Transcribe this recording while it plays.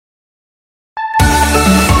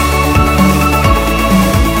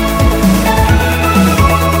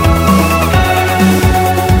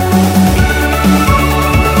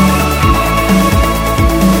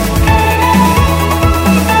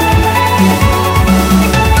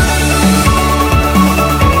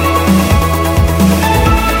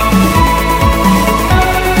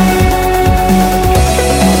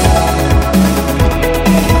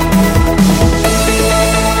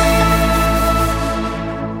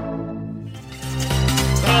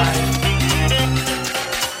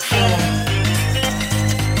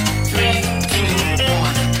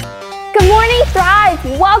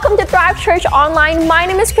Church Online. My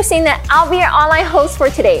name is Christina. I'll be your online host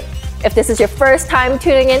for today. If this is your first time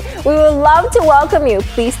tuning in, we would love to welcome you.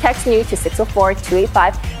 Please text NEW to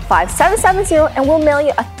 604-285-5770 and we'll mail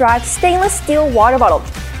you a Thrive stainless steel water bottle.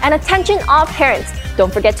 And attention all parents,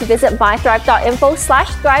 don't forget to visit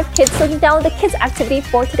mythrive.info/thrivekids so you can download the kids activity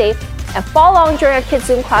for today and follow along during our kids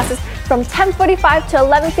Zoom classes from 10:45 to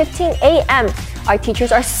 11:15 a.m. Our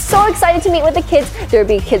teachers are so excited to meet with the kids. There will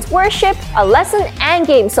be kids worship, a lesson, and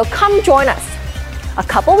games, so come join us. A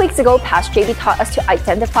couple weeks ago, Pastor JB taught us to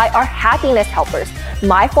identify our happiness helpers.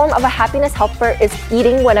 My form of a happiness helper is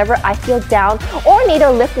eating whenever I feel down or need to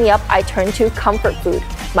lift me up. I turn to comfort food.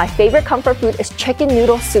 My favorite comfort food is chicken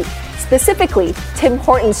noodle soup, specifically Tim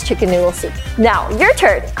Hortons chicken noodle soup. Now, your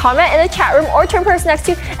turn. Comment in the chat room or turn person next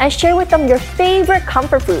to you and share with them your favorite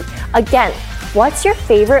comfort food. Again, what's your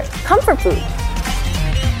favorite comfort food?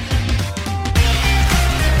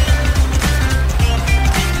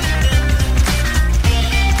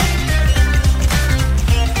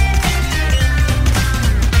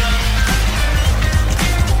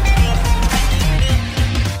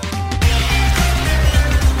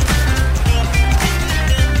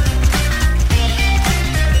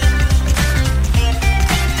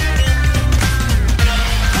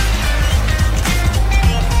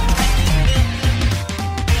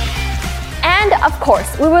 Of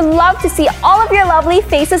course, we would love to see all of your lovely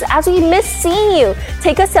faces as we miss seeing you.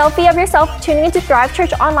 Take a selfie of yourself tuning into Thrive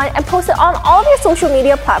Church Online and post it on all of your social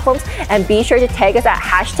media platforms and be sure to tag us at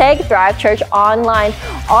hashtag Thrive Church Online.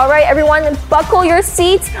 All right, everyone, buckle your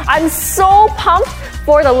seats. I'm so pumped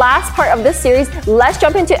for the last part of this series. Let's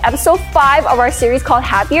jump into episode 5 of our series called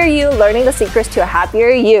Happier You, Learning the Secrets to a Happier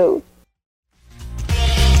You.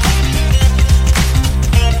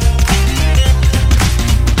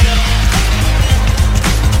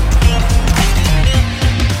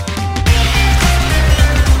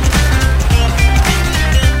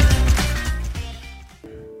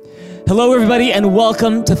 Hello, everybody, and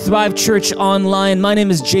welcome to Thrive Church Online. My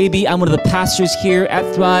name is JB. I'm one of the pastors here at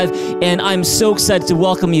Thrive, and I'm so excited to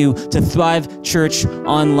welcome you to Thrive Church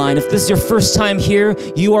Online. If this is your first time here,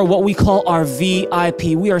 you are what we call our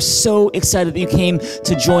VIP. We are so excited that you came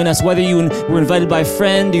to join us, whether you were invited by a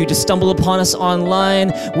friend or you just stumbled upon us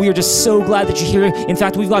online. We are just so glad that you're here. In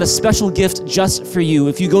fact, we've got a special gift just for you.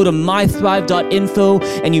 If you go to mythrive.info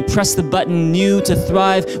and you press the button New to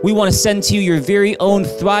Thrive, we want to send to you your very own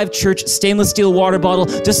Thrive Church stainless steel water bottle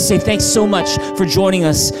just to say thanks so much for joining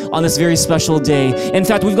us on this very special day. In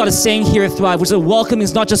fact, we've got a saying here at Thrive, which is welcome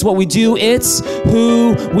is not just what we do, it's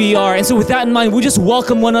who we are. And so with that in mind, we just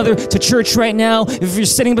welcome one another to church right now. If you're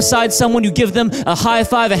sitting beside someone, you give them a high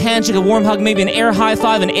five, a handshake, a warm hug, maybe an air high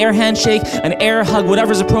five, an air handshake, an air hug,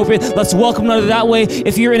 whatever's appropriate. Let's welcome one another that way.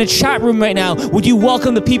 If you're in a chat room right now, would you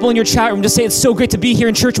welcome the people in your chat room? Just say it's so great to be here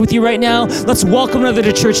in church with you right now. Let's welcome one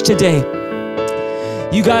another to church today.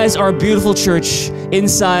 You guys are a beautiful church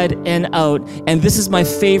inside and out, and this is my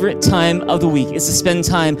favorite time of the week, is to spend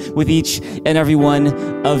time with each and every one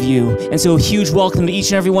of you. And so a huge welcome to each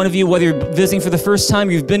and every one of you, whether you're visiting for the first time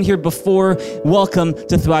or you've been here before, welcome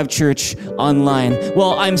to Thrive Church Online.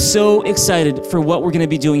 Well, I'm so excited for what we're going to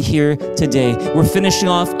be doing here today. We're finishing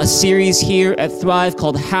off a series here at Thrive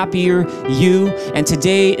called Happier You, and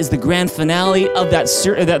today is the grand finale of that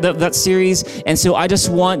series. And so I just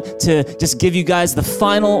want to just give you guys the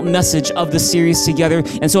final message of the series together.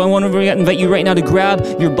 And so I want to invite you right now to grab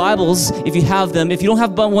your Bibles if you have them. If you don't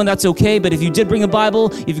have one, that's okay. But if you did bring a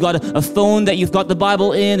Bible, if you've got a phone that you've got the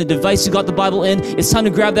Bible in, a device you've got the Bible in, it's time to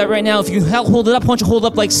grab that right now. If you hold it up, why don't you hold it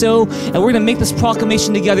up like so? And we're going to make this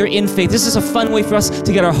proclamation together in faith. This is a fun way for us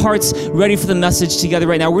to get our hearts ready for the message together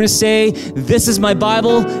right now. We're going to say, this is my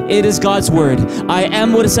Bible. It is God's Word. I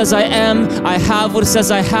am what it says I am. I have what it says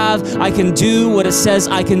I have. I can do what it says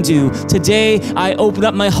I can do. Today, I open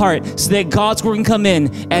up my heart so that God's Word can come in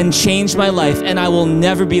and change my life, and I will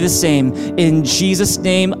never be the same. In Jesus'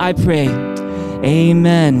 name I pray.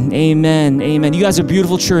 Amen, amen, amen. You guys are a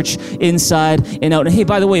beautiful church inside and out. And hey,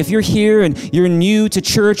 by the way, if you're here and you're new to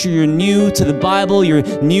church or you're new to the Bible, you're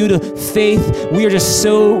new to faith, we are just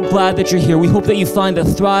so glad that you're here. We hope that you find that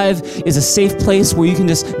Thrive is a safe place where you can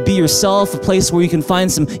just be yourself, a place where you can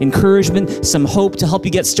find some encouragement, some hope to help you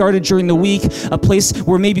get started during the week, a place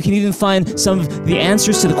where maybe you can even find some of the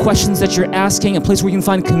answers to the questions that you're asking, a place where you can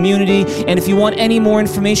find community. And if you want any more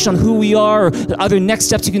information on who we are or the other next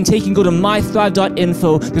steps you can take, you can go to mythrive.info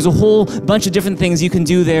mythrive.info. There's a whole bunch of different things you can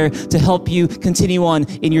do there to help you continue on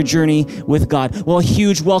in your journey with God. Well, a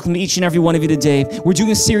huge welcome to each and every one of you today. We're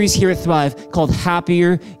doing a series here at Thrive called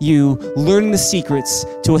Happier You, learning the secrets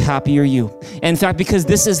to a happier you. And in fact, because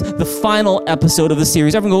this is the final episode of the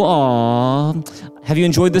series, everyone go, "Aw." Have you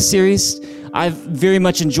enjoyed this series? I've very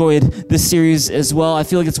much enjoyed this series as well. I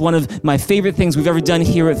feel like it's one of my favorite things we've ever done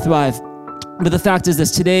here at Thrive. But the fact is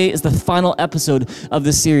this, today is the final episode of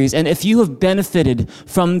this series. And if you have benefited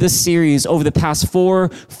from this series over the past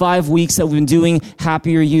 4-5 weeks that we've been doing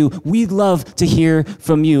Happier You, we'd love to hear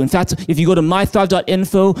from you. In fact, if you go to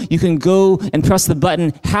mythrive.info, you can go and press the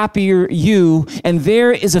button Happier You, and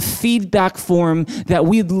there is a feedback form that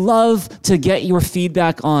we'd love to get your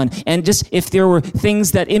feedback on. And just if there were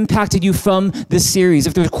things that impacted you from this series,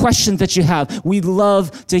 if there are questions that you have, we'd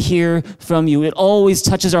love to hear from you. It always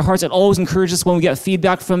touches our hearts. It always encourages us when we get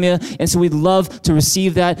feedback from you, and so we'd love to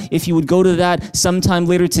receive that. If you would go to that sometime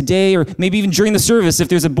later today, or maybe even during the service, if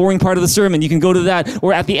there's a boring part of the sermon, you can go to that,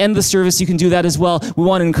 or at the end of the service, you can do that as well. We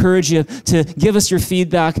want to encourage you to give us your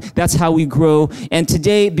feedback. That's how we grow. And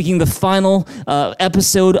today, being the final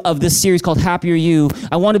episode of this series called Happier You,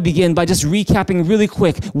 I want to begin by just recapping really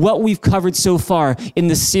quick what we've covered so far in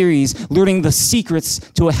this series, learning the secrets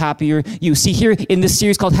to a happier you. See, here in this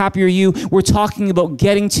series called Happier You, we're talking about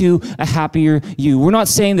getting to a happier you. We're not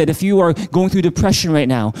saying that if you are going through depression right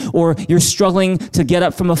now, or you're struggling to get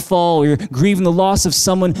up from a fall, or you're grieving the loss of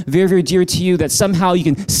someone very, very dear to you, that somehow you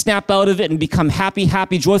can snap out of it and become happy,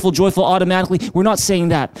 joyful automatically. We're not saying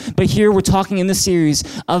that. But here we're talking in this series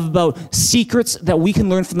about secrets that we can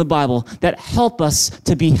learn from the Bible that help us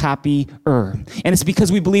to be happier. And it's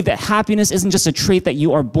because we believe that happiness isn't just a trait that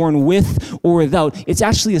you are born with or without. It's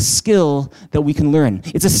actually a skill that we can learn.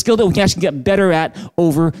 It's a skill that we can actually get better at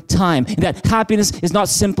over time. And that happiness is not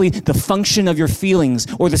simply the function of your feelings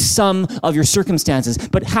or the sum of your circumstances,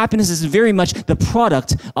 but happiness is very much the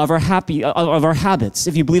product of our habits.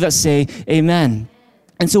 If you believe that, say amen.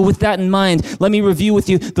 And so with that in mind, let me review with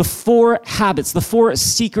you the 4 habits, the 4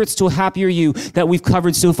 secrets to a happier you that we've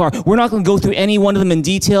covered so far. We're not going to go through any one of them in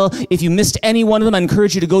detail. If you missed any one of them, I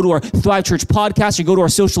encourage you to go to our Thrive Church podcast or go to our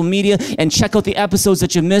social media and check out the episodes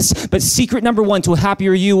that you missed. But secret number 1 to a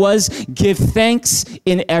happier you was give thanks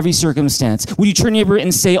in every circumstance. Would you turn to your neighbor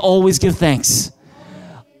and say, always give thanks?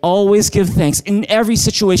 Always give thanks in every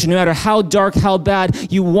situation, no matter how dark, how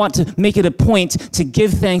bad. You want to make it a point to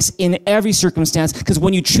give thanks in every circumstance, because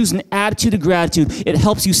when you choose an attitude of gratitude, it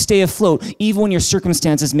helps you stay afloat, even when your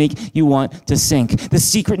circumstances make you want to sink. The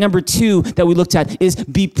secret number 2 that we looked at is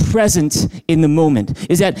be present in the moment.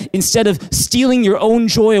 Is that instead of stealing your own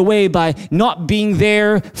joy away by not being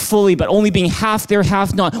there fully, but only being half there,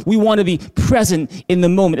 half not, we want to be present in the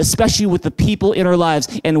moment, especially with the people in our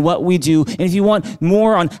lives and what we do. And if you want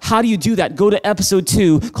more on how do you do that, go to episode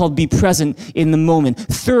 2 called Be Present in the Moment.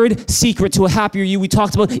 Third secret to a happier you we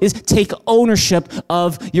talked about is take ownership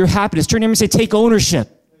of your happiness. Turn to him and say, take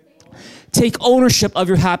ownership. Take ownership of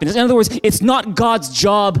your happiness. In other words, it's not God's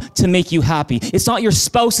job to make you happy. It's not your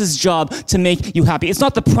spouse's job to make you happy. It's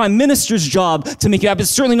not the prime minister's job to make you happy. It's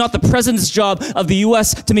certainly not the president's job of the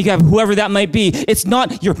U.S. to make you happy, whoever that might be. It's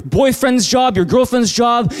not your boyfriend's job, your girlfriend's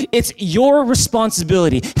job. It's your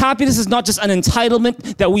responsibility. Happiness is not just an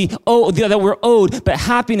entitlement that we're owed, but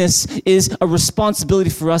happiness is a responsibility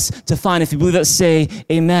for us to find. If you believe that, say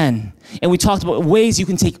amen. And we talked about ways you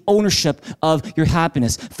can take ownership of your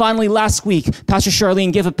happiness. Finally, last week, Pastor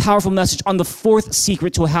Charlene gave a powerful message on the 4th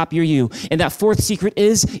secret to a happier you. And that 4th secret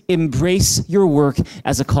is embrace your work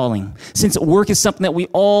as a calling. Since work is something that we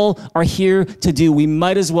all are here to do, we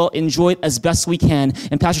might as well enjoy it as best we can.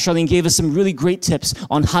 And Pastor Charlene gave us some really great tips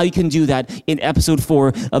on how you can do that in episode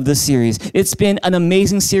 4 of this series. It's been an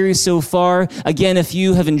amazing series so far. Again, if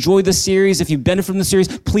you have enjoyed the series, if you've benefited from the series,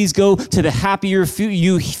 please go to the Happier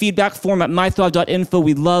You feedback form at mythrive.info.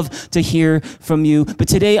 We'd love to hear from you. But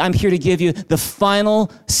today I'm here to give you the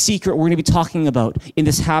final secret we're going to be talking about in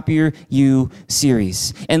this Happier You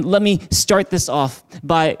series. And let me start this off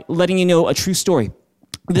by letting you know a true story.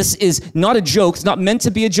 This is not a joke. It's not meant to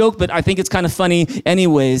be a joke, but I think it's kind of funny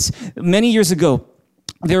anyways. Many years ago,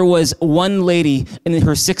 there was one lady in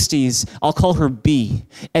her 60s, I'll call her B.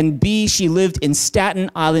 And B, she lived in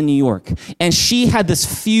Staten Island, New York. And she had this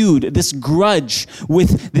feud, this grudge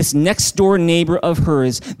with this next door neighbor of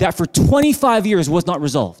hers that for 25 years was not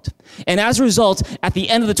resolved. And as a result, at the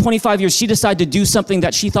end of the 25 years, she decided to do something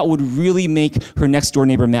that she thought would really make her next door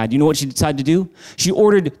neighbor mad. You know what she decided to do? She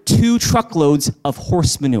ordered 2 truckloads of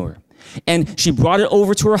horse manure. And she brought it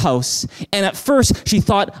over to her house. And at first, she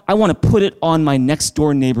thought, I want to put it on my next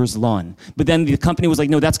door neighbor's lawn. But then the company was like,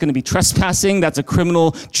 no, that's going to be trespassing. That's a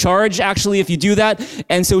criminal charge, actually, if you do that.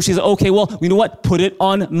 And so she's like, okay, well, you know what? Put it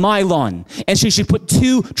on my lawn. And she put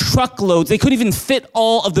 2 truckloads. They couldn't even fit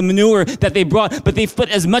all of the manure that they brought, but they put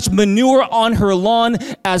as much manure on her lawn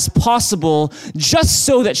as possible just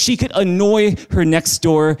so that she could annoy her next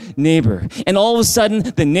door neighbor. And all of a sudden,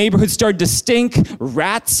 the neighborhood started to stink.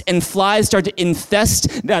 Rats and flies started to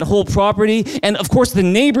infest that whole property. And of course, the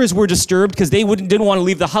neighbors were disturbed because they didn't want to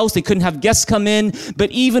leave the house. They couldn't have guests come in.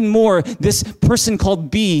 But even more, this person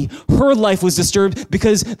called B, her life was disturbed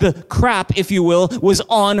because the crap, if you will, was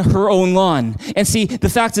on her own lawn. And see, the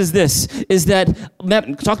fact is this, is that,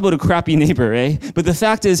 talk about a crappy neighbor, eh? But the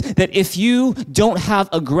fact is that if you don't have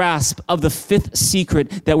a grasp of the 5th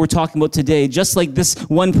secret that we're talking about today, just like this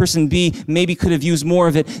one person B maybe could have used more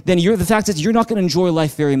of it, then the fact is you're not going to enjoy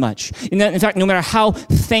life very much. In fact, no matter how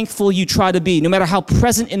thankful you try to be, no matter how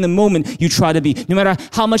present in the moment you try to be, no matter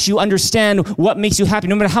how much you understand what makes you happy,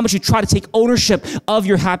 no matter how much you try to take ownership of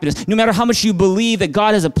your happiness, no matter how much you believe that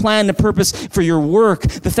God has a plan and a purpose for your work,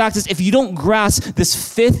 the fact is if you don't grasp this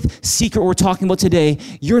 5th secret we're talking about today,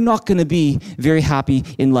 you're not going to be very happy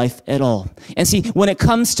in life at all. And see, when it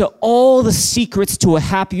comes to all the secrets to a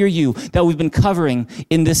happier you that we've been covering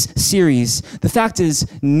in this series, the fact is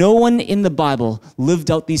no one in the Bible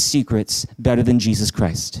lived out these secrets better than Jesus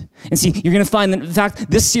Christ. And see, you're going to find that, in fact,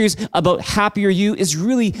 this series about happier you is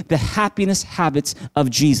really the happiness habits of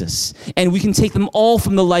Jesus. And we can take them all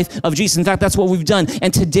from the life of Jesus. In fact, that's what we've done.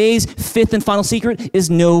 And today's 5th and final secret is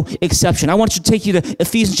no exception. I want to take you to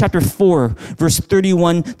Ephesians chapter 4, verse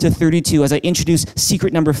 31 to 32, as I introduce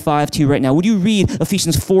secret number 5 to you right now. Would you read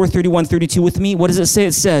Ephesians 4, 31, 32 with me? What does it say?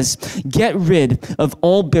 It says, get rid of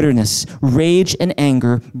all bitterness, rage and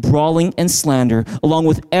anger, brawling and slander, along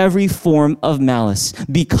with every form of malice.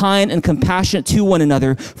 Be kind and compassionate to one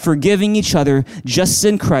another, forgiving each other, just as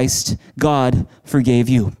in Christ, God forgave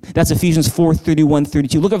you. That's Ephesians 4, 31,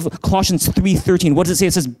 32. Look at Colossians 3, 13. What does it say?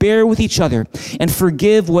 It says, bear with each other and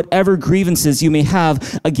forgive whatever grievances you may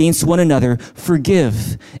have against one another.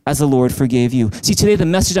 Forgive as the Lord forgave you. See, today the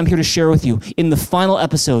message I'm here to share with you in the final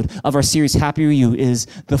episode of our series, Happier You, is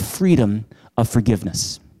the freedom of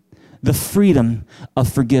forgiveness. The freedom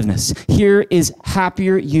of forgiveness. Here is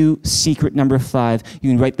Happier You secret number 5. You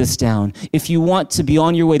can write this down. If you want to be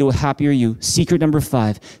on your way to a happier you, secret number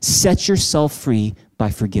 5, set yourself free by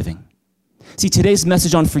forgiving. See, today's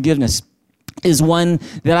message on forgiveness is one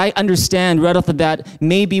that I understand right off the bat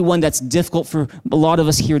may be one that's difficult for a lot of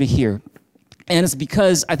us here to hear. And it's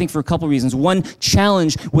because, I think, for a couple reasons. One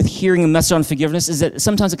challenge with hearing a message on forgiveness is that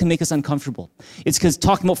sometimes it can make us uncomfortable. It's because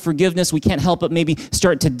talking about forgiveness, we can't help but maybe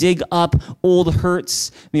start to dig up old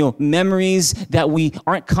hurts, memories that we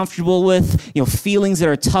aren't comfortable with, feelings that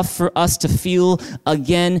are tough for us to feel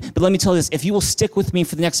again. But let me tell you this, if you will stick with me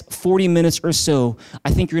for the next 40 minutes or so,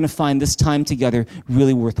 I think you're going to find this time together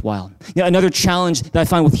really worthwhile. Another challenge that I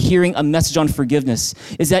find with hearing a message on forgiveness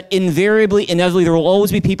is that inevitably, there will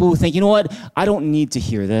always be people who think, you know what, I don't need to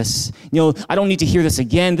hear this. I don't need to hear this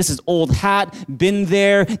again. This is old hat, been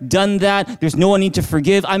there, done that. There's no one need to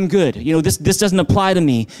forgive. I'm good. This doesn't apply to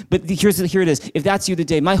me. But here it is. If that's you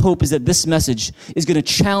today, my hope is that this message is going to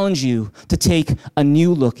challenge you to take a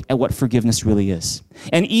new look at what forgiveness really is.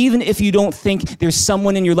 And even if you don't think there's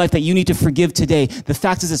someone in your life that you need to forgive today, the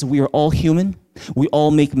fact is this, we are all human. We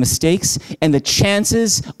all make mistakes, and the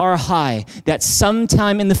chances are high that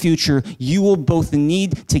sometime in the future, you will both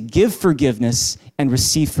need to give forgiveness and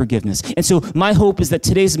receive forgiveness. And so my hope is that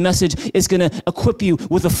today's message is going to equip you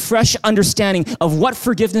with a fresh understanding of what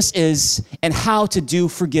forgiveness is and how to do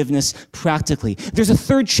forgiveness practically. There's a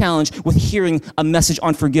third challenge with hearing a message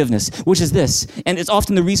on forgiveness, which is this, and it's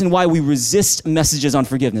often the reason why we resist messages on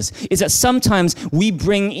forgiveness, is that sometimes we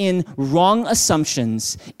bring in wrong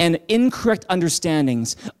assumptions and incorrect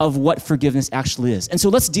understandings of what forgiveness actually is. And so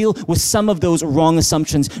let's deal with some of those wrong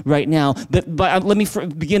assumptions right now. But let me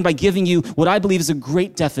begin by giving you what I believe is a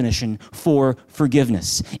great definition for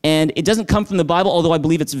forgiveness. And it doesn't come from the Bible, although I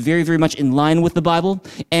believe it's very, very much in line with the Bible.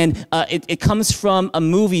 And it comes from a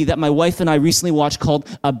movie that my wife and I recently watched called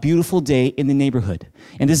A Beautiful Day in the Neighborhood.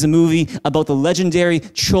 And this is a movie about the legendary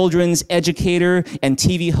children's educator and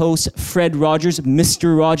TV host Fred Rogers,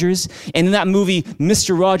 Mr. Rogers. And in that movie,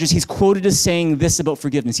 Mr. Rogers, he's quoted as saying this about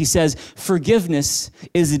forgiveness. He says, forgiveness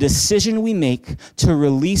is a decision we make to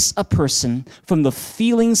release a person from the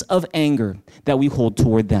feelings of anger that we hold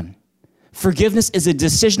toward them. Forgiveness is a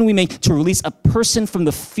decision we make to release a person from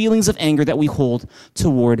the feelings of anger that we hold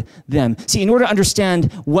toward them. See, in order to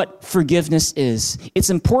understand what forgiveness is, it's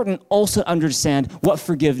important also to understand what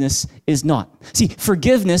forgiveness is not. See,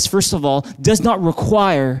 forgiveness, first of all, does not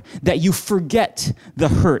require that you forget the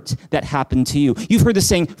hurt that happened to you. You've heard the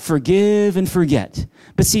saying, forgive and forget.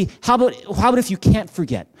 But see, how about if you can't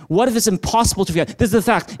forget? What if it's impossible to forget? This is the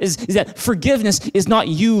fact, is that forgiveness is not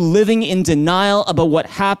you living in denial about what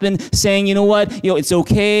happened, saying, you know what, it's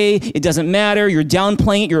okay, it doesn't matter, you're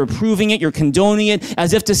downplaying it, you're approving it, you're condoning it,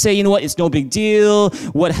 as if to say, you know what, it's no big deal,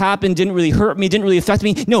 what happened didn't really hurt me, didn't really affect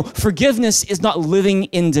me. No, forgiveness is not living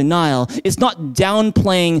in denial. It's not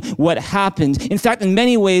downplaying what happened. In fact, in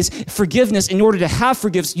many ways, forgiveness, in order to have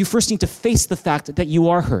forgiveness, you first need to face the fact that you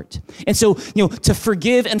are hurt. And so, to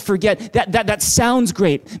forgive and forget, that sounds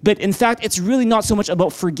great. But in fact, it's really not so much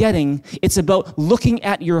about forgetting. It's about looking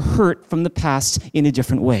at your hurt from the past in a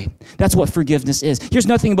different way. That's what forgiveness is. Here's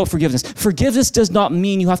nothing about forgiveness. Forgiveness does not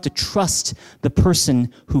mean you have to trust the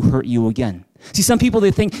person who hurt you again. See, some people,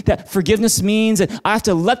 they think that forgiveness means that I have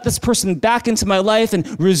to let this person back into my life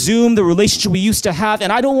and resume the relationship we used to have,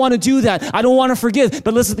 and I don't want to do that. I don't want to forgive.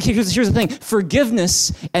 But listen, here's the thing.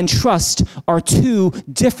 Forgiveness and trust are two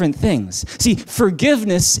different things. See,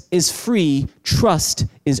 forgiveness is free. Trust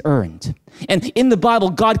is earned. And in the Bible,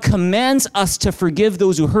 God commands us to forgive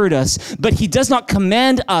those who hurt us, but he does not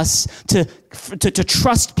command us to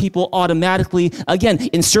trust people automatically. Again,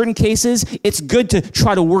 in certain cases, it's good to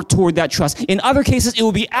try to work toward that trust. In other cases, it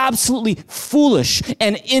will be absolutely foolish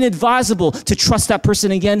and inadvisable to trust that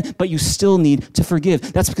person again, but you still need to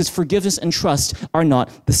forgive. That's because forgiveness and trust are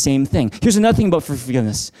not the same thing. Here's another thing about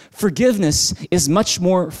forgiveness. Forgiveness is much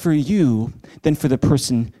more for you than for the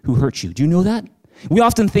person who hurt you. Do you know that? We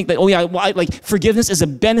often think that, forgiveness is a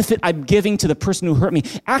benefit I'm giving to the person who hurt me.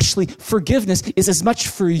 Actually, forgiveness is as much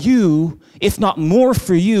for you, if not more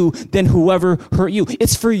for you, than whoever hurt you.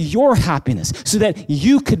 It's for your happiness, so that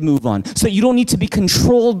you could move on, so that you don't need to be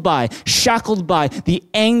controlled by, shackled by the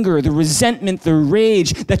anger, the resentment, the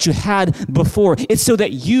rage that you had before. It's so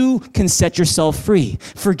that you can set yourself free.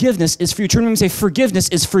 Forgiveness is for you. Turn to me and say, forgiveness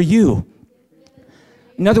is for you.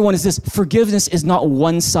 Another one is this: forgiveness is not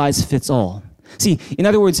one size fits all. See, in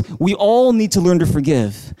other words, we all need to learn to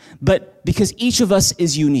forgive, but because each of us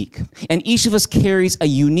is unique, and each of us carries a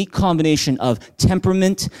unique combination of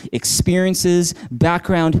temperament, experiences,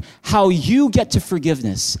 background, how you get to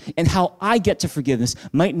forgiveness and how I get to forgiveness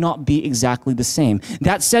might not be exactly the same.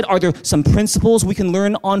 That said, are there some principles we can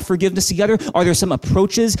learn on forgiveness together? Are there some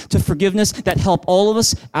approaches to forgiveness that help all of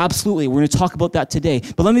us? Absolutely. We're going to talk about that today.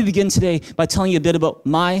 But let me begin today by telling you a bit about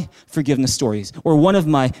my forgiveness stories, or one of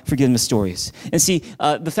my forgiveness stories. And see,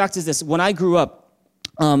 the fact is this: when I grew up,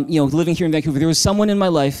 living here in Vancouver, there was someone in my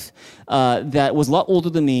life that was a lot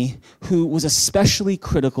older than me who was especially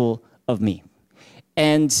critical of me.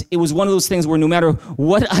 And it was one of those things where no matter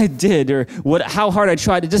what I did or how hard I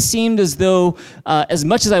tried, it just seemed as though, as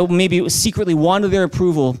much as I maybe secretly wanted their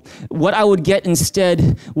approval, what I would get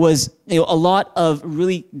instead was a lot of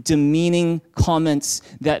really demeaning comments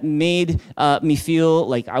that made me feel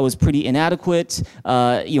like I was pretty inadequate,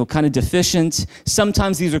 kind of deficient.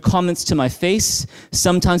 Sometimes these are comments to my face.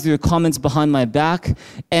 Sometimes these are comments behind my back.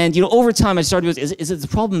 And over time, I started with, is it the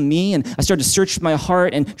problem me? And I started to search my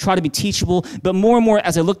heart and try to be teachable. But more and more,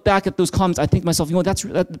 as I look back at those comments, I think to myself,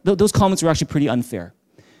 those comments were actually pretty unfair.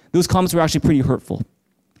 Those comments were actually pretty hurtful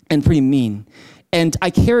and pretty mean. And I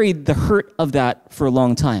carried the hurt of that for a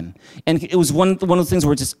long time. And it was one of those things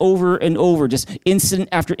where just over and over, just incident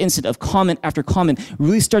after incident of comment after comment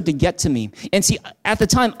really started to get to me. And see, at the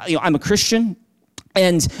time, I'm a Christian,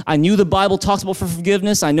 and I knew the Bible talks about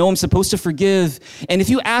forgiveness. I know I'm supposed to forgive. And if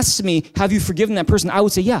you asked me, have you forgiven that person? I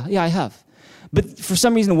would say, yeah, I have. But for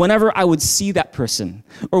some reason, whenever I would see that person,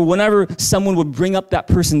 or whenever someone would bring up that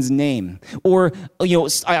person's name, or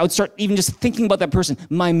I would start even just thinking about that person,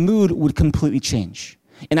 my mood would completely change.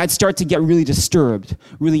 And I'd start to get really disturbed,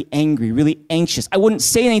 really angry, really anxious. I wouldn't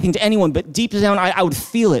say anything to anyone, but deep down, I would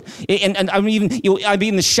feel it. And I would even, I'd be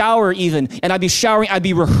in the shower even, and I'd be showering, I'd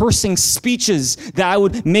be rehearsing speeches that I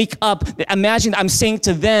would make up. Imagine I'm saying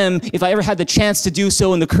to them, if I ever had the chance to do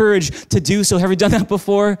so and the courage to do so. Have you done that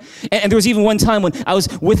before? And there was even one time when I was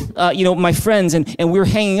with, my friends, and we were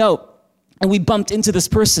hanging out. And we bumped into this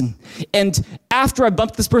person. And after I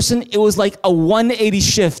bumped this person, it was like a 180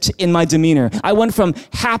 shift in my demeanor. I went from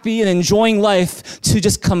happy and enjoying life to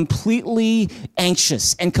just completely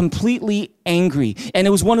anxious and completely angry. And it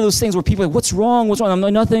was one of those things where people were like, what's wrong? What's wrong? I'm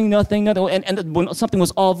like, nothing. And when something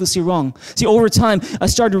was obviously wrong. See, over time, I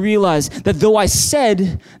started to realize that though I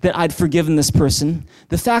said that I'd forgiven this person,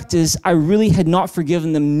 the fact is I really had not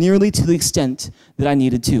forgiven them nearly to the extent that I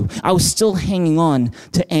needed to. I was still hanging on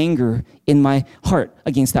to anger in my heart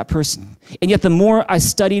against that person. And yet the more I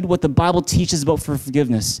studied what the Bible teaches about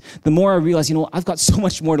forgiveness, the more I realized, I've got so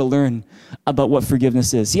much more to learn about what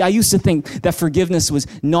forgiveness is. See, I used to think that forgiveness was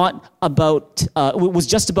was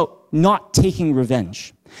just about not taking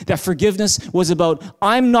revenge. That forgiveness was about,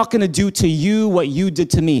 I'm not going to do to you what you did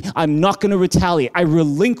to me. I'm not going to retaliate. I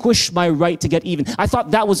relinquish my right to get even. I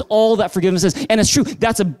thought that was all that forgiveness is. And it's true.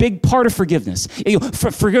 That's a big part of forgiveness.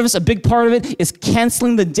 For forgiveness, a big part of it is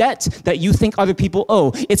canceling the debt that you think other people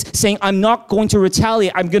owe. It's saying, I'm not going to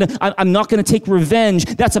retaliate. I'm not going to take revenge.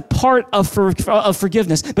 That's a part of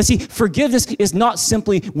forgiveness. But see, forgiveness is not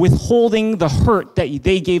simply withholding the hurt that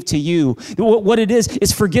they gave to you. What it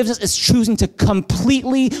is forgiveness is choosing to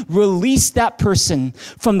completely release that person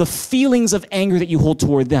from the feelings of anger that you hold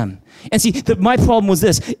toward them. And see, my problem was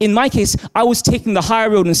this. In my case, I was taking the high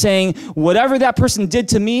road and saying, whatever that person did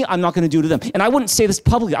to me, I'm not going to do to them. And I wouldn't say this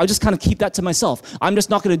publicly. I would just kind of keep that to myself. I'm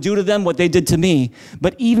just not going to do to them what they did to me.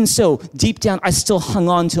 But even so, deep down, I still hung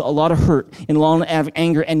on to a lot of hurt and a lot of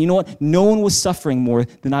anger. And you know what? No one was suffering more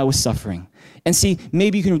than I was suffering. And see,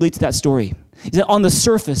 maybe you can relate to that story. Is that on the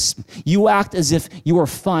surface, you act as if you are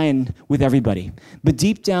fine with everybody. But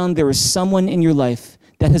deep down, there is someone in your life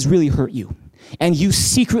that has really hurt you. And you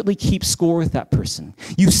secretly keep score with that person.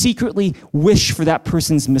 You secretly wish for that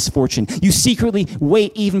person's misfortune. You secretly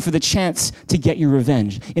wait even for the chance to get your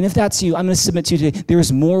revenge. And if that's you, I'm going to submit to you today, there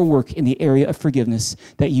is more work in the area of forgiveness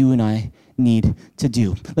that you and I need to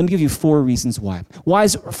do. Let me give you 4 reasons why. Why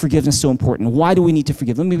is forgiveness so important? Why do we need to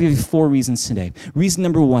forgive? Let me give you 4 reasons today. Reason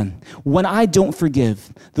number 1, when I don't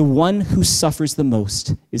forgive, the one who suffers the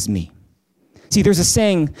most is me. See, there's a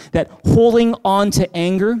saying that holding on to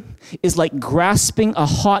anger is like grasping a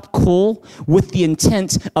hot coal with the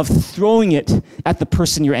intent of throwing it at the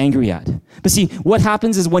person you're angry at. But see, what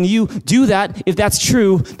happens is when you do that, if that's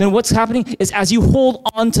true, then what's happening is as you hold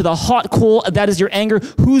on to the hot coal that is your anger,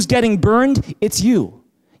 who's getting burned? It's you.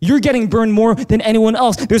 You're getting burned more than anyone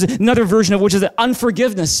else. There's another version of which is that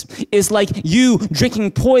unforgiveness is like you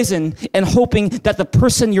drinking poison and hoping that the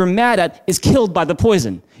person you're mad at is killed by the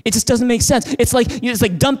poison. It just doesn't make sense. It's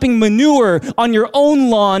like dumping manure on your own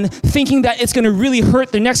lawn, thinking that it's going to really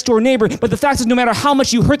hurt the next door neighbor. But the fact is, no matter how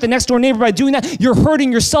much you hurt the next door neighbor by doing that, you're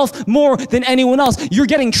hurting yourself more than anyone else. You're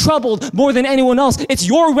getting troubled more than anyone else. It's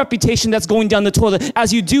your reputation that's going down the toilet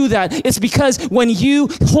as you do that. It's because when you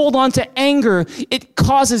hold on to anger, it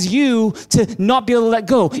causes you to not be able to let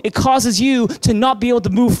go. It causes you to not be able to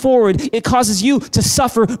move forward. It causes you to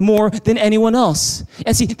suffer more than anyone else.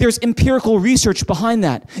 And see, there's empirical research behind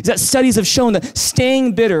that. Is that studies have shown that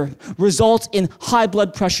staying bitter results in high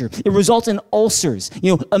blood pressure. It results in ulcers,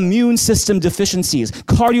 immune system deficiencies,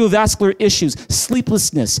 cardiovascular issues,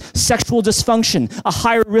 sleeplessness, sexual dysfunction, a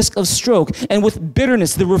higher risk of stroke. And with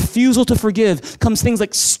bitterness, the refusal to forgive, comes things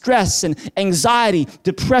like stress and anxiety,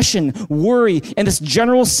 depression, worry, and this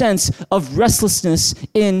general sense of restlessness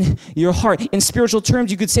in your heart. In spiritual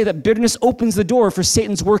terms, you could say that bitterness opens the door for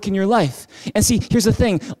Satan's work in your life. And see, here's the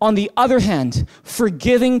thing. On the other hand,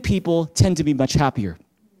 forgiving people tend to be much happier.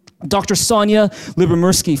 Dr. Sonia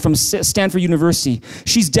Lyubomirsky from Stanford University,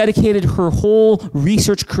 she's dedicated her whole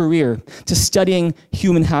research career to studying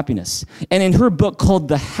human happiness. And in her book called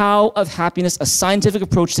The How of Happiness, A Scientific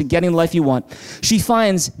Approach to Getting the Life You Want, she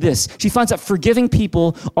finds this. She finds that forgiving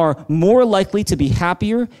people are more likely to be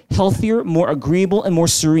happier, healthier, more agreeable, and more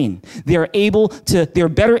serene. They are better able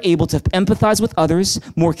to empathize with others,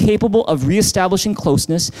 more capable of reestablishing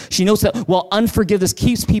closeness. She notes that while unforgiveness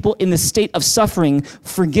keeps people in the state of suffering,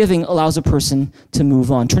 forgiving allows a person to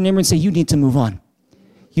move on. Turn to your neighbor and say, you need to move on.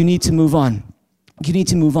 You need to move on. You need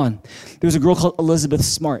to move on. There was a girl called Elizabeth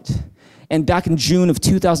Smart. And back in June of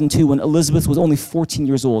 2002, when Elizabeth was only 14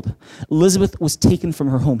 years old, Elizabeth was taken from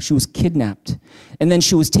her home. She was kidnapped. And then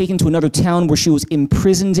she was taken to another town where she was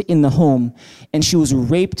imprisoned in the home. And she was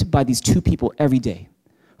raped by these 2 people every day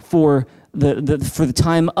for the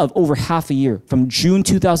time of over half a year, from June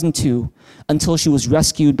 2002 until she was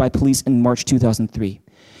rescued by police in March 2003.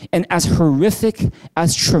 And as horrific,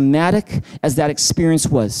 as traumatic as that experience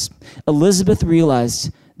was, Elizabeth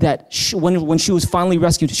realized that when she was finally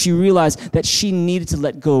rescued, she realized that she needed to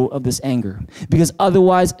let go of this anger, because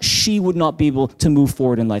otherwise she would not be able to move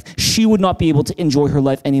forward in life. She would not be able to enjoy her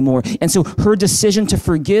life anymore. And so her decision to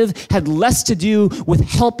forgive had less to do with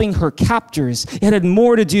helping her captors. It had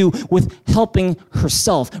more to do with helping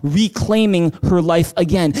herself, reclaiming her life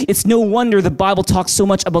again. It's no wonder the Bible talks so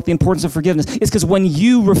much about the importance of forgiveness. It's because when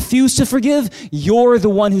you refuse to forgive, you're the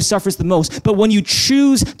one who suffers the most. But when you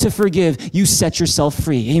choose to forgive, you set yourself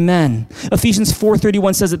free. Amen. Ephesians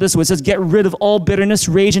 4:31 says it this way. It says, get rid of all bitterness,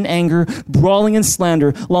 rage, and anger, brawling and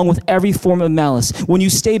slander, along with every form of malice. When you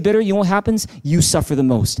stay bitter, you know what happens? You suffer the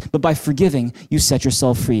most. But by forgiving, you set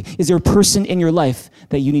yourself free. Is there a person in your life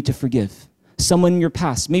that you need to forgive? Someone in your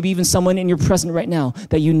past, maybe even someone in your present right now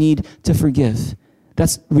that you need to forgive.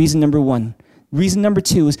 That's reason number one. Reason number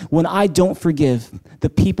two is when I don't forgive, the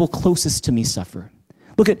people closest to me suffer.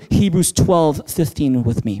 Look at Hebrews 12:15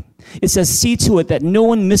 with me. It says, see to it that no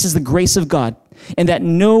one misses the grace of God, and that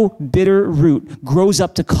no bitter root grows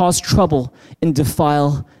up to cause trouble and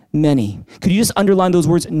defile many. Could you just underline those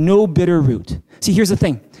words? No bitter root. See, here's the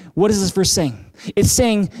thing. What is this verse saying? It's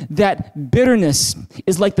saying that bitterness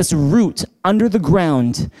is like this root under the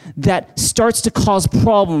ground that starts to cause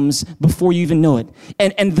problems before you even know it.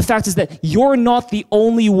 And the fact is that you're not the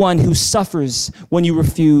only one who suffers when you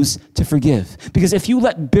refuse to forgive. Because if you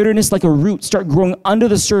let bitterness like a root start growing under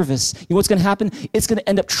the surface, you know what's going to happen? It's going to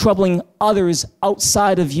end up troubling others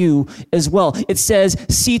outside of you as well. It says,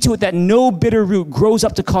 see to it that no bitter root grows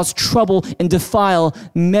up to cause trouble and defile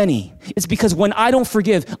many. It's because when I don't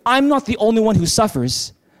forgive, I'm not the only one who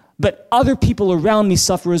suffers, but other people around me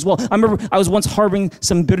suffer as well. I remember I was once harboring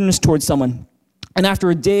some bitterness towards someone. And after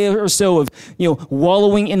a day or so of,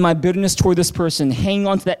 wallowing in my bitterness toward this person, hanging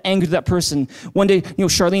on to that anger to that person, one day,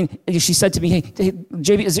 Charlene, she said to me, hey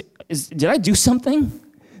JB, did I do something?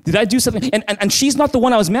 Did I do something? And she's not the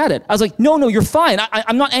one I was mad at. I was like, no, you're fine.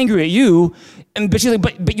 I'm not angry at you. But she's like,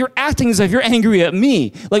 but you're acting as if you're angry at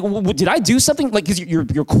me. Like, did I do something? Like, because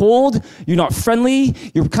you're cold, you're not friendly,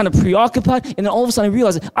 you're kind of preoccupied. And then all of a sudden I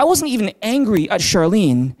realized I wasn't even angry at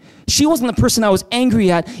Charlene. She wasn't the person I was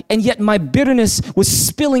angry at, and yet my bitterness was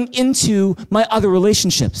spilling into my other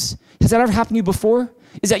relationships. Has that ever happened to you before?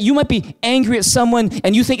 Is that you might be angry at someone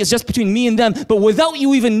and you think it's just between me and them, but without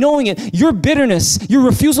you even knowing it, your bitterness, your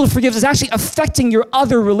refusal to forgive is actually affecting your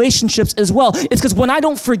other relationships as well. It's because when I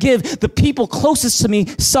don't forgive, the people closest to me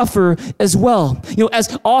suffer as well.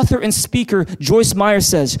 As author and speaker Joyce Meyer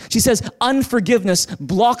says, she says, unforgiveness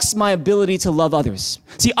blocks my ability to love others.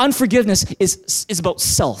 See, unforgiveness is about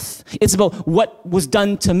self. It's about what was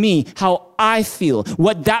done to me, how I feel,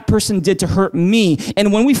 what that person did to hurt me.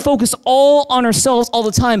 And when we focus all on ourselves all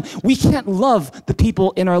the time, we can't love the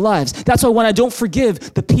people in our lives. That's why when I don't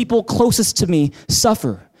forgive, the people closest to me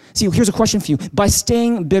suffer. See, here's a question for you. By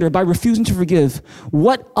staying bitter, by refusing to forgive,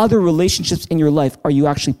 what other relationships in your life are you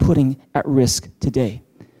actually putting at risk today?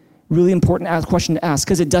 Really important question to ask,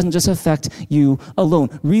 because it doesn't just affect you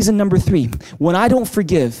alone. Reason number 3, when I don't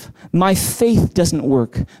forgive, my faith doesn't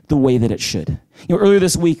work the way that it should. Earlier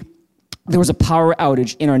this week, there was a power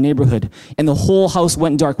outage in our neighborhood, and the whole house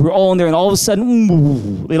went dark. We were all in there, and all of a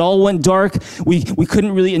sudden, it all went dark. We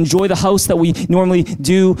couldn't really enjoy the house that we normally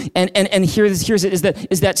do. And here's it,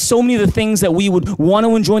 is that so many of the things that we would want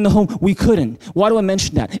to enjoy in the home, we couldn't. Why do I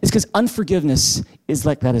mention that? It's because unforgiveness is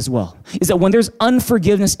like that as well. Is that when there's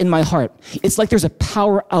unforgiveness in my heart, it's like there's a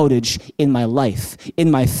power outage in my life,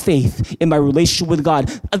 in my faith, in my relationship with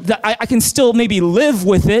God. I can still maybe live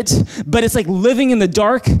with it, but it's like living in the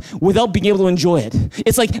dark without being able to enjoy it.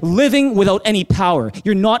 It's like living without any power.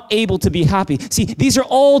 You're not able to be happy. See, these are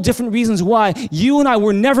all different reasons why you and I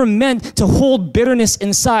were never meant to hold bitterness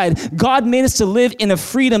inside. God made us to live in a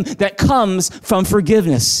freedom that comes from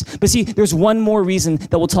forgiveness. But see, there's one more reason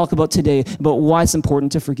that we'll talk about today about why it's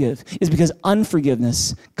important to forgive, is because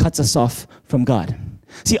unforgiveness cuts us off from God.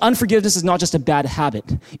 See, unforgiveness is not just a bad habit.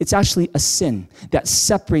 It's actually a sin that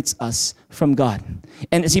separates us from God.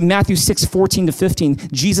 And see, Matthew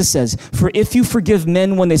 6:14-15, Jesus says, for if you forgive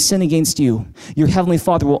men when they sin against you, your heavenly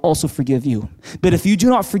Father will also forgive you. But if you do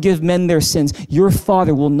not forgive men their sins, your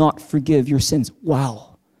Father will not forgive your sins. Wow.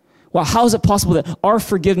 Wow, how is it possible that our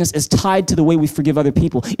forgiveness is tied to the way we forgive other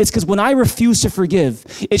people? It's because when I refuse to forgive,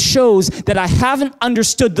 it shows that I haven't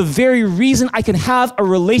understood the very reason I can have a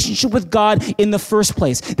relationship with God in the first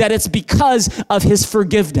place. That it's because of his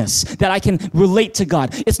forgiveness that I can relate to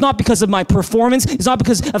God. It's not because of my performance. It's not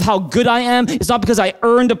because of how good I am. It's not because I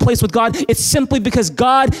earned a place with God. It's simply because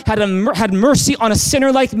God had mercy on a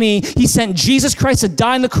sinner like me. He sent Jesus Christ to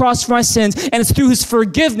die on the cross for my sins, and it's through his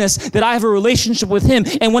forgiveness that I have a relationship with him.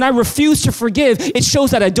 And when I refuse to forgive, it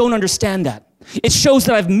shows that I don't understand that. It shows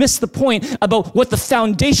that I've missed the point about what the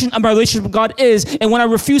foundation of my relationship with God is. And when I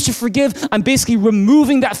refuse to forgive, I'm basically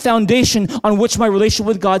removing that foundation on which my relationship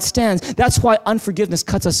with God stands. That's why unforgiveness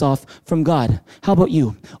cuts us off from God. How about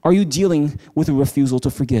you? Are you dealing with a refusal to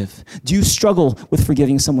forgive? Do you struggle with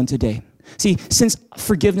forgiving someone today? See, since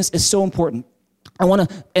forgiveness is so important, I want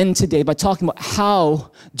to end today by talking about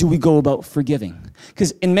how do we go about forgiving.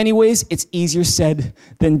 Because in many ways, it's easier said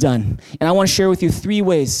than done. And I want to share with you 3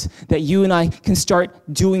 ways that you and I can start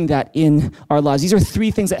doing that in our lives. These are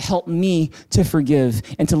 3 things that help me to forgive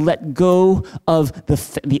and to let go of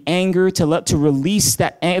the anger, to release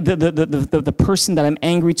that the person that I'm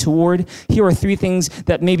angry toward. Here are 3 things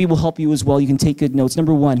that maybe will help you as well. You can take good notes.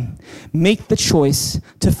 Number 1, make the choice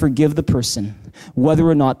to forgive the person, whether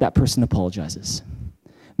or not that person apologizes.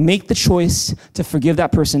 Make the choice to forgive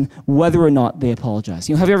that person, whether or not they apologize.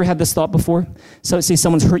 Have you ever had this thought before? So say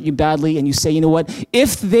someone's hurt you badly and you say, you know what?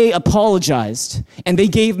 If they apologized and they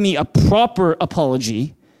gave me a proper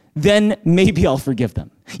apology, then maybe I'll forgive them.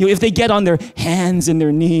 If they get on their hands and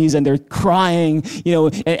their knees and they're crying,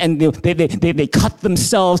 and they cut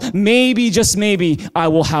themselves, maybe, just maybe, I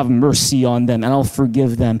will have mercy on them and I'll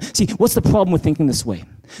forgive them. See, what's the problem with thinking this way?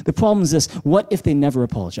 The problem is this: what if they never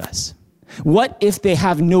apologize? What if they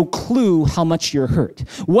have no clue how much you're hurt?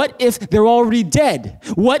 What if they're already dead?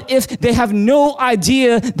 What if they have no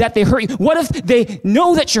idea that they hurt you? What if they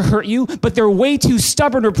know that you hurt you, but they're way too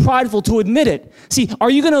stubborn or prideful to admit it? See, are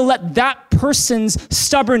you going to let that person's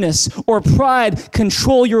stubbornness or pride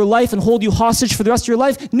control your life and hold you hostage for the rest of your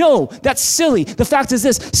life? No, that's silly. The fact is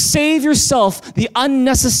this: save yourself the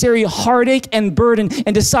unnecessary heartache and burden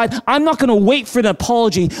and decide, I'm not going to wait for an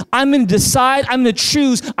apology. I'm going to decide, I'm going to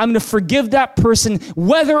choose, I'm going to forgive that person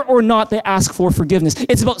whether or not they ask for forgiveness.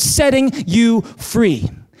 It's about setting you free.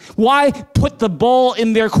 Why put the ball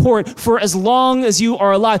in their court for as long as you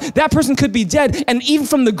are alive? That person could be dead, and even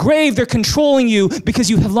from the grave, they're controlling you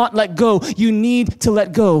because you have not let go. You need to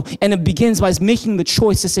let go, and it begins by making the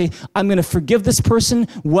choice to say, I'm going to forgive this person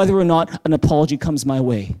whether or not an apology comes my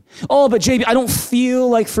way. Oh, but JB, I don't feel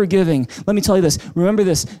like forgiving. Let me tell you this. Remember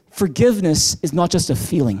this. Forgiveness is not just a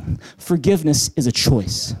feeling. Forgiveness is a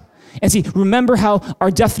choice. And see, remember how our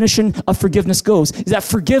definition of forgiveness goes, is that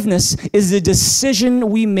forgiveness is the decision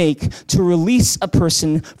we make to release a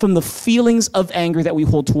person from the feelings of anger that we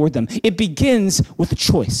hold toward them. It begins with a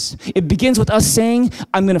choice. It begins with us saying,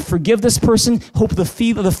 I'm going to forgive this person, hope the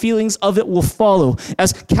feelings of it will follow.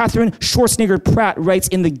 As Catherine Schwarzenegger Pratt writes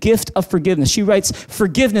in The Gift of Forgiveness, she writes,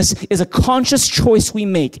 forgiveness is a conscious choice we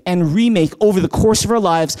make and remake over the course of our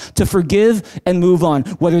lives to forgive and move on.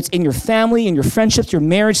 Whether it's in your family, in your friendships, your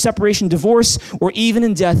marriage, separation, divorce, or even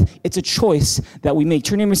in death, it's a choice that we make.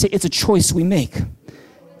 Turn to your neighbor and say, it's a choice we make.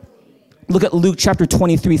 Look at Luke chapter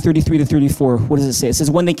 23, 33 to 34. What does it say? It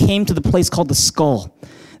says, when they came to the place called the Skull,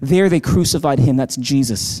 there they crucified him, that's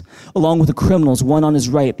Jesus, along with the criminals, one on his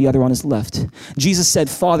right, the other on his left. Jesus said,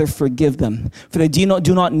 Father, forgive them, for they do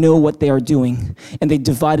not know what they are doing. And they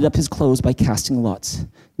divided up his clothes by casting lots.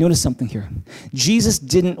 Notice something here. Jesus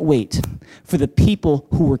didn't wait for the people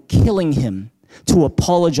who were killing him to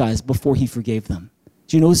apologize before he forgave them.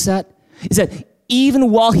 Do you notice that? Is that even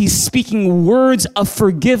while he's speaking words of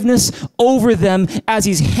forgiveness over them as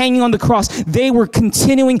he's hanging on the cross, they were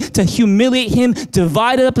continuing to humiliate him,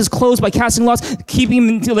 divided up his clothes by casting lots,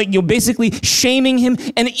 keeping him, basically shaming him.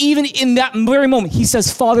 And even in that very moment, he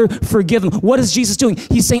says, Father, forgive them. What is Jesus doing?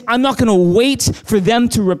 He's saying, I'm not going to wait for them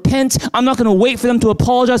to repent. I'm not going to wait for them to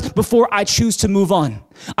apologize before I choose to move on.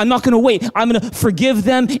 I'm not going to wait. I'm going to forgive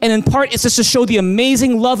them. And in part, it's just to show the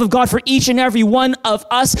amazing love of God for each and every one of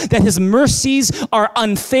us, that his mercies are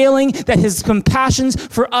unfailing, that his compassions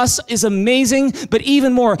for us is amazing. But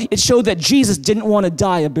even more, it showed that Jesus didn't want to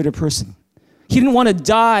die a bitter person. He didn't want to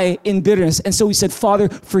die in bitterness. And so he said, Father,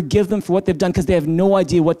 forgive them for what they've done because they have no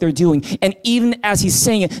idea what they're doing. And even as he's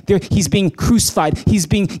saying it, he's being crucified. He's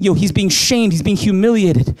being shamed. He's being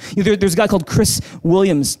humiliated. There's a guy called Chris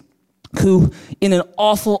Williams, who in an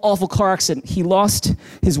awful, awful car accident, he lost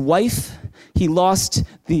his wife. He lost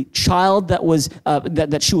the child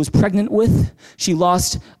that she was pregnant with. She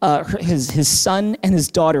lost his son and his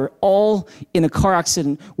daughter, all in a car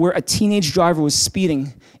accident where a teenage driver was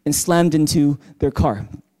speeding and slammed into their car.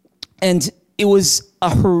 And it was a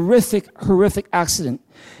horrific, horrific accident.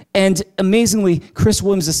 And amazingly, Chris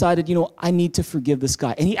Williams decided, I need to forgive this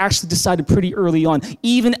guy. And he actually decided pretty early on,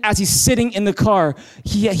 even as he's sitting in the car,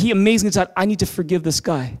 he amazingly decided, I need to forgive this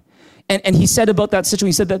guy. And he said about that situation,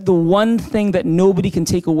 he said that the one thing that nobody can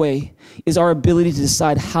take away is our ability to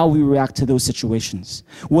decide how we react to those situations.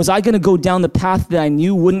 Was I going to go down the path that I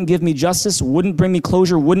knew wouldn't give me justice, wouldn't bring me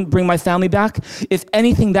closure, wouldn't bring my family back? If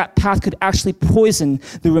anything, that path could actually poison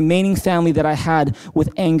the remaining family that I had with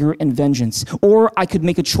anger and vengeance. Or I could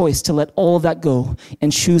make a choice to let all of that go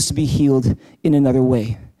and choose to be healed in another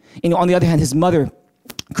way. On the other hand, his mother,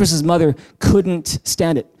 Chris's mother, couldn't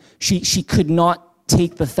stand it. She could not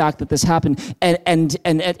take the fact that this happened, and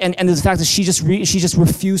the fact that she just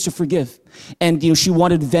refused to forgive, and she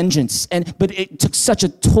wanted vengeance, but it took such a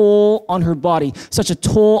toll on her body, such a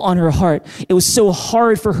toll on her heart. It was so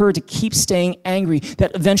hard for her to keep staying angry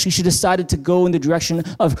that eventually she decided to go in the direction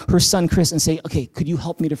of her son Chris and say, okay, could you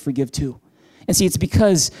help me to forgive too? And see, it's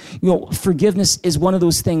because, forgiveness is one of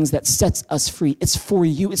those things that sets us free. It's for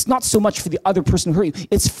you. It's not so much for the other person who hurt you.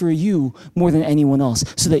 It's for you more than anyone else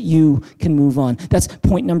so that you can move on. That's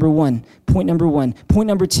point number one. Point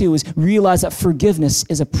number two is realize that forgiveness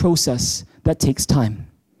is a process that takes time.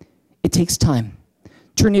 It takes time.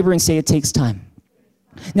 Turn to your neighbor and say, it takes time.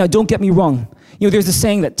 Now, don't get me wrong. There's a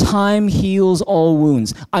saying that time heals all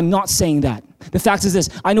wounds. I'm not saying that. The fact is this,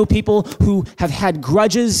 I know people who have had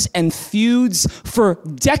grudges and feuds for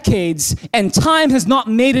decades, and time has not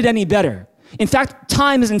made it any better. In fact,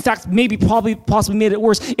 time has possibly made it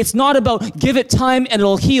worse. It's not about give it time and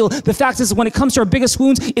it'll heal. The fact is, when it comes to our biggest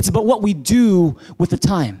wounds, it's about what we do with the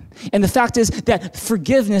time. And the fact is that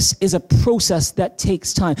forgiveness is a process that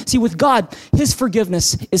takes time. See, with God, his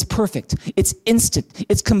forgiveness is perfect. It's instant.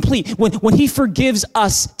 It's complete. When he forgives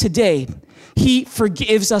us today, he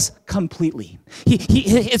forgives us completely.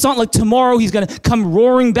 It's not like tomorrow he's going to come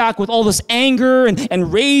roaring back with all this anger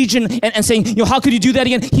and rage and saying, how could you do that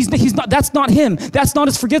again? He's not. That's not him. That's not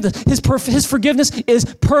his forgiveness. His forgiveness is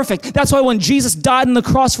perfect. That's why when Jesus died on the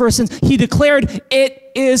cross for our sins, he declared,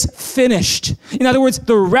 it is finished. In other words,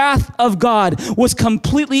 the wrath of God was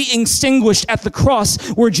completely extinguished at the cross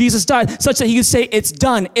where Jesus died, such that he could say, it's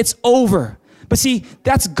done. It's over. But see,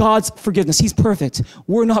 that's God's forgiveness. He's perfect.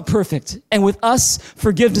 We're not perfect. And with us,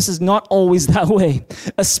 forgiveness is not always that way,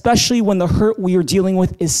 especially when the hurt we are dealing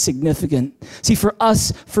with is significant. See, for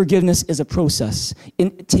us, forgiveness is a process.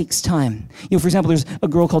 It takes time. For example, there's a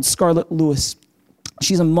girl called Scarlett Lewis.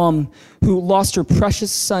 She's a mom who lost her precious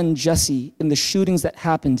son, Jesse, in the shootings that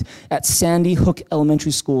happened at Sandy Hook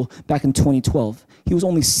Elementary School back in 2012. He was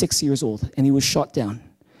only 6 years old, and he was shot down.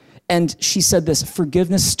 And she said this,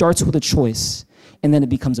 forgiveness starts with a choice, and then it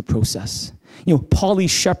becomes a process. Polly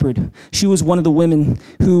Shepherd, she was one of the women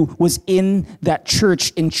who was in that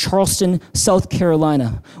church in Charleston, South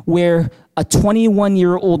Carolina, where a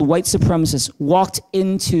 21-year-old white supremacist walked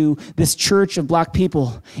into this church of black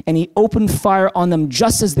people, and he opened fire on them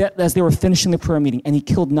just as they were finishing the prayer meeting, and he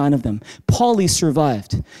killed 9 of them. Polly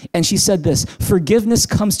survived, and she said this, forgiveness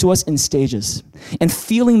comes to us in stages, and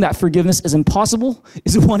feeling that forgiveness is impossible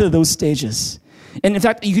is one of those stages. And in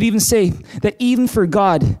fact, you could even say that even for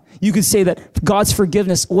God, you could say that God's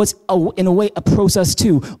forgiveness was, in a way, a process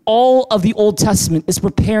too. All of the Old Testament is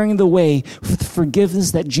preparing the way for the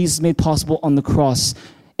forgiveness that Jesus made possible on the cross.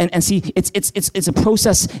 And see, it's a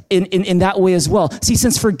process in that way as well. See,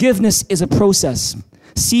 since forgiveness is a process,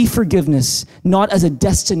 see forgiveness not as a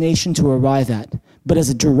destination to arrive at, but as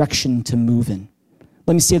a direction to move in.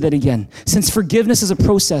 Let me say that again. Since forgiveness is a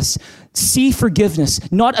process, see forgiveness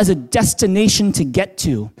not as a destination to get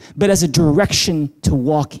to, but as a direction to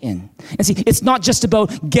walk in. And see, it's not just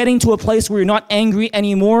about getting to a place where you're not angry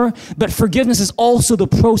anymore, but forgiveness is also the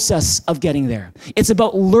process of getting there. It's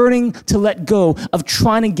about learning to let go of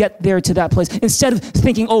trying to get there to that place. Instead of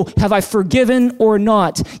thinking, have I forgiven or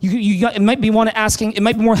not? It might be more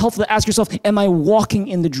helpful to ask yourself, am I walking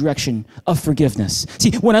in the direction of forgiveness?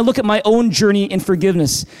 See, when I look at my own journey in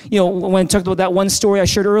forgiveness, when I talked about that one story I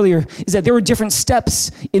shared earlier, is that there were different steps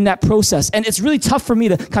in that process. And it's really tough for me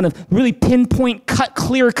to kind of really pinpoint,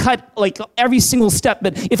 clear cut, like every single step.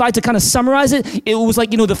 But if I had to kind of summarize it, it was like,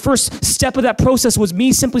 the first step of that process was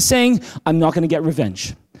me simply saying, I'm not going to get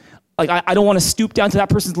revenge. Like, I don't want to stoop down to that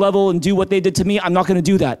person's level and do what they did to me. I'm not going to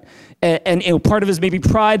do that. And part of it is maybe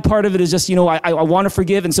pride. Part of it is just, I want to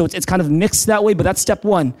forgive. And so it's kind of mixed that way, but that's step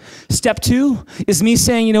one. Step two is me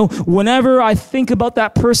saying, whenever I think about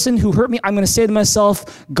that person who hurt me, I'm going to say to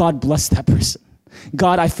myself, God bless that person.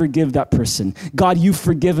 God, I forgive that person. God, you've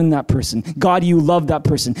forgiven that person. God, you love that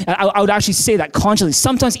person. And I would actually say that consciously,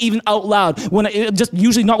 sometimes even out loud, just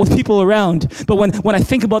usually not with people around, but when I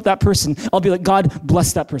think about that person, I'll be like, God,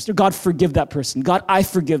 bless that person. Or God, forgive that person. God, I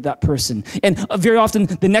forgive that person. And very often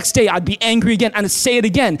the next day I'd be angry again and I'd say it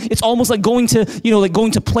again. It's almost like going to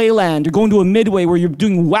Playland or going to a Midway where you're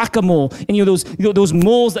doing whack-a-mole and those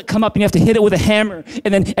moles that come up and you have to hit it with a hammer.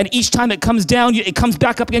 And each time it comes down, it comes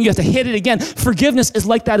back up again. You have to hit it again. Forgiveness is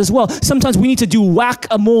like that as well. Sometimes we need to do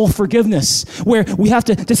whack-a-mole forgiveness, where we have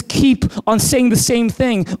to just keep on saying the same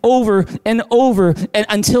thing over and over and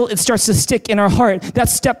until it starts to stick in our heart.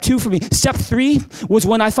 That's step 2 for me. Step 3 was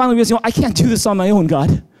when I finally realized, I can't do this on my own,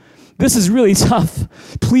 God. This is really tough.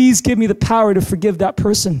 Please give me the power to forgive that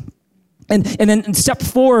person. And then step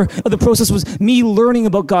 4 of the process was me learning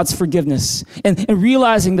about God's forgiveness and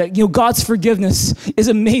realizing that, God's forgiveness is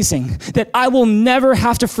amazing, that I will never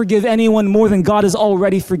have to forgive anyone more than God has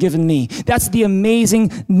already forgiven me. That's the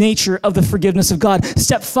amazing nature of the forgiveness of God.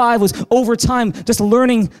 Step 5 was over time, just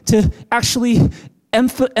learning to actually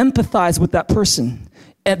empathize with that person.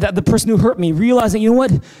 And that the person who hurt me, realizing,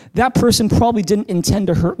 that person probably didn't intend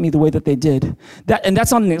to hurt me the way that they did. And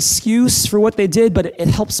that's not an excuse for what they did, but it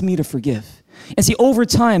helps me to forgive. And see, over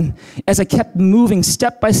time, as I kept moving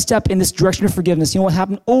step by step in this direction of forgiveness, what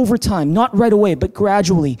happened over time, not right away, but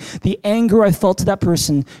gradually, the anger I felt to that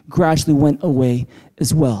person gradually went away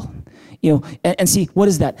as well. And see, what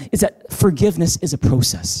is that? It's that forgiveness is a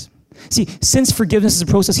process. See, since forgiveness is a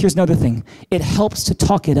process, here's another thing. It helps to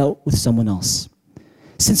talk it out with someone else.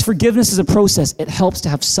 Since forgiveness is a process, it helps to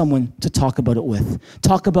have someone to talk about it with.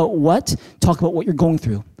 Talk about what? Talk about what you're going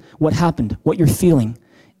through, what happened, what you're feeling,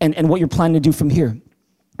 and what you're planning to do from here.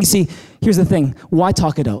 You see, here's the thing. Why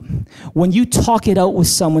talk it out? When you talk it out with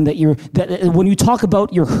someone when you talk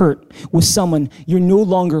about your hurt with someone, you're no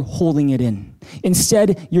longer holding it in.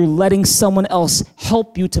 Instead, you're letting someone else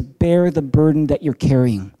help you to bear the burden that you're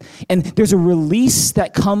carrying. And there's a release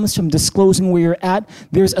that comes from disclosing where you're at.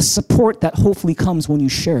 There's a support that hopefully comes when you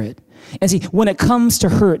share it. And see, when it comes to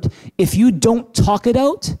hurt, if you don't talk it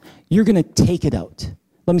out, you're going to take it out.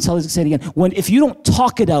 Let me say it again. If you don't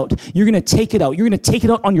talk it out, you're going to take it out. You're going to take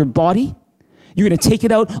it out on your body. You're going to take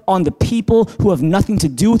it out on the people who have nothing to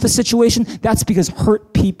do with the situation. That's because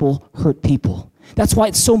hurt people hurt people. That's why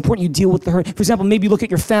it's so important you deal with the hurt. For example, maybe you look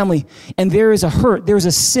at your family and there is a hurt, there is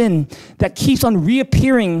a sin that keeps on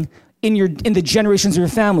reappearing in the generations of your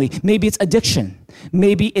family. Maybe it's addiction.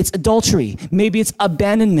 Maybe it's adultery. Maybe it's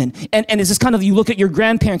abandonment. And it's just kind of, you look at your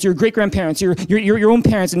grandparents, your great-grandparents, your own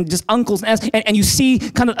parents, and just uncles, and you see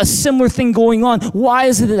kind of a similar thing going on. Why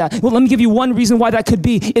is it that? Well, let me give you one reason why that could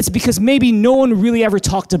be. It's because maybe no one really ever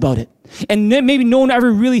talked about it. And maybe no one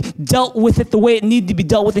ever really dealt with it the way it needed to be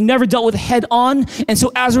dealt with. They never dealt with it head on. And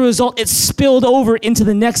so as a result, it spilled over into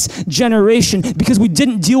the next generation because we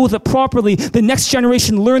didn't deal with it properly. The next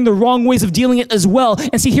generation learned the wrong ways of dealing it as well.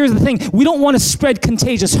 And see, here's the thing. We don't want to spread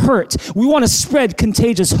contagious hurt. We want to spread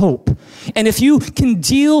contagious hope. And if you can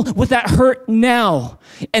deal with that hurt now,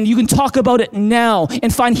 and you can talk about it now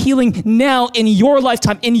and find healing now in your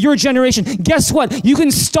lifetime, in your generation, guess what? You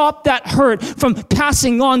can stop that hurt from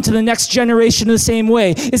passing on to the next generation in the same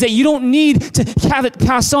way. Is that you don't need to have it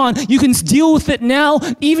pass on. You can deal with it now,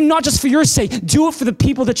 even not just for your sake. Do it for the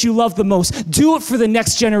people that you love the most. Do it for the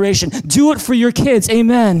next generation. Do it for your kids.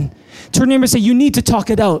 Amen. Turn to your neighbor and say, you need to talk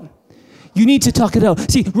it out. You need to talk it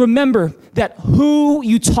out. See, remember that who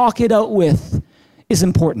you talk it out with is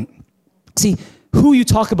important. See, who you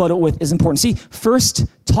talk about it with is important. See, first,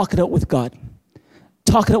 talk it out with God.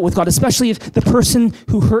 Talk it out with God, especially if the person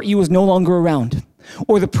who hurt you is no longer around,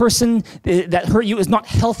 or the person that hurt you is not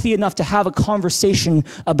healthy enough to have a conversation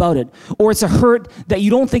about it, or it's a hurt that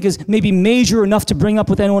you don't think is maybe major enough to bring up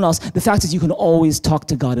with anyone else. The fact is you can always talk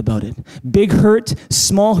to God about it. Big hurt,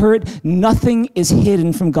 small hurt, nothing is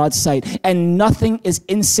hidden from God's sight, and nothing is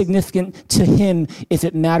insignificant to him if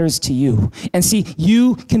it matters to you. And see,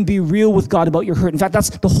 you can be real with God about your hurt. In fact,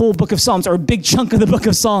 that's the whole book of Psalms, or a big chunk of the book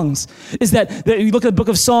of Songs, is that you look at the book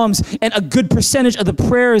of Psalms, and a good percentage of the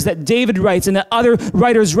prayers that David writes and that other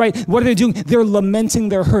writers write, what are they doing? They're lamenting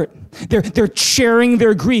their hurt. They're sharing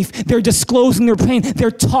their grief. They're disclosing their pain.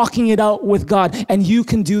 They're talking it out with God, and you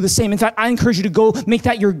can do the same. In fact, I encourage you to go make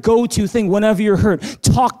that your go-to thing whenever you're hurt.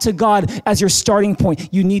 Talk to God as your starting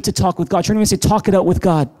point. You need to talk with God. Turn to me and say, talk it out with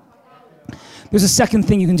God. There's a second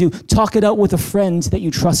thing you can do. Talk it out with a friend that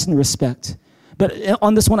you trust and respect. But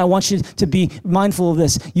on this one, I want you to be mindful of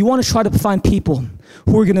this. You want to try to find people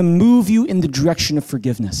who are going to move you in the direction of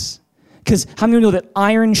forgiveness. Because how many of you know that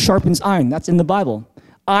iron sharpens iron? That's in the Bible.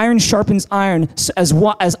 iron sharpens iron,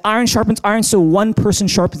 as iron sharpens iron, so one person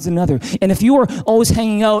sharpens another. And if you are always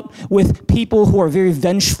hanging out with people who are very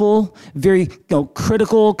vengeful, very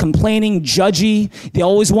critical, complaining, judgy, they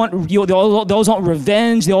always want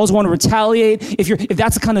revenge, they always want to retaliate. If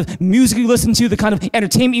that's the kind of music you listen to, the kind of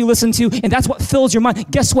entertainment you listen to, and that's what fills your mind,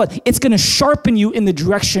 guess what? It's going to sharpen you in the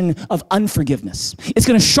direction of unforgiveness. It's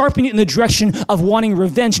going to sharpen you in the direction of wanting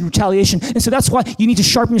revenge and retaliation. And so that's why you need to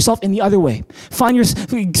sharpen yourself in the other way.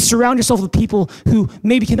 Surround yourself with people who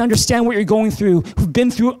maybe can understand what you're going through, who've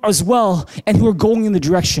been through as well, and who are going in the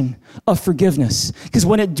direction of forgiveness. Because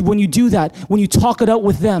when you do that, when you talk it out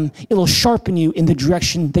with them, it'll sharpen you in the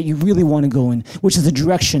direction that you really want to go in, which is the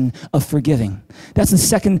direction of forgiving. That's the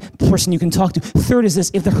second person you can talk to. Third is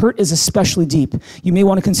this: if the hurt is especially deep, you may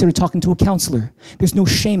want to consider talking to a counselor. There's no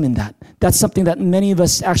shame in that. That's something that many of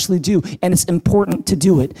us actually do, and it's important to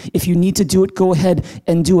do it. If you need to do it, go ahead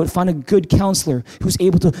and do it. Find a good counselor who's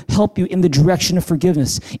able to help you in the direction of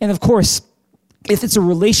forgiveness. And of course, if it's a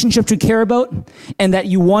relationship you care about and that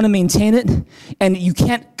you want to maintain it and you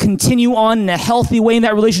can't continue on in a healthy way in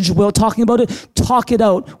that relationship without talking about it, talk it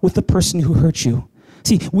out with the person who hurt you.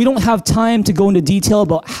 See, we don't have time to go into detail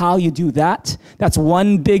about how you do that. That's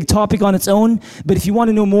one big topic on its own. But if you want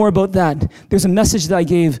to know more about that, there's a message that I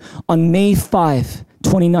gave on May 5,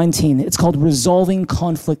 2019. It's called Resolving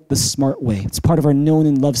Conflict the Smart Way. It's part of our Known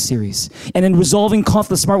and Love series. And in Resolving Conflict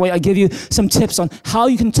the Smart Way, I give you some tips on how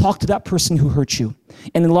you can talk to that person who hurt you.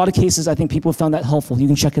 And in a lot of cases, I think people have found that helpful. You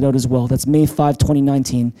can check it out as well. That's May 5,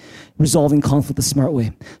 2019, Resolving Conflict the Smart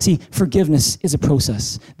Way. See, forgiveness is a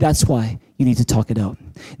process. That's why you need to talk it out.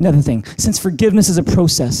 Another thing, since forgiveness is a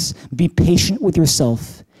process, be patient with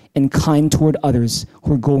yourself and kind toward others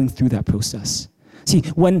who are going through that process. See,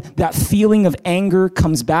 when that feeling of anger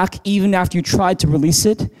comes back, even after you tried to release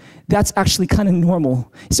it, that's actually kind of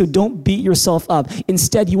normal. So don't beat yourself up.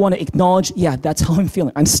 Instead, you want to acknowledge, yeah, that's how I'm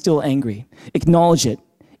feeling. I'm still angry. Acknowledge it.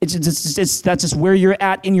 That's just where you're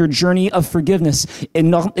at in your journey of forgiveness.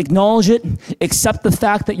 Acknowledge it. Accept the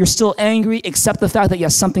fact that you're still angry. Accept the fact that,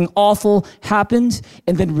 yes, something awful happened,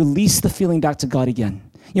 and then release the feeling back to God again.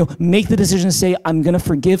 Make the decision to say, I'm going to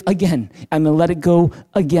forgive again. I'm going to let it go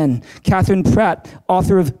again. Catherine Pratt,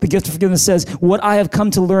 author of The Gift of Forgiveness, says, what I have come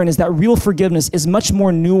to learn is that real forgiveness is much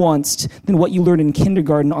more nuanced than what you learn in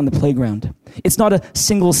kindergarten on the playground. It's not a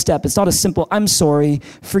single step. It's not a simple, I'm sorry.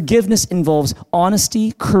 Forgiveness involves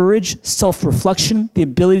honesty, courage, self-reflection, the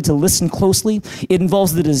ability to listen closely. It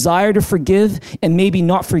involves the desire to forgive and maybe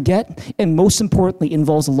not forget. And most importantly,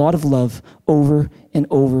 involves a lot of love over and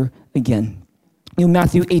over again.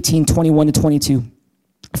 Matthew 18, 21 to 22,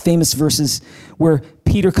 famous verses where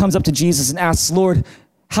Peter comes up to Jesus and asks, Lord,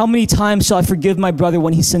 how many times shall I forgive my brother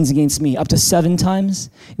when he sins against me? Up to 7 times?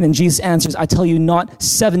 And then Jesus answers, I tell you, not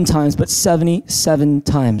 7 times, but 77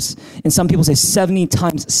 times. And some people say 70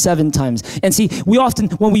 times, 7 times. And see, we often,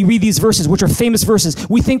 when we read these verses, which are famous verses,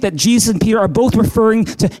 we think that Jesus and Peter are both referring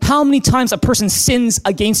to how many times a person sins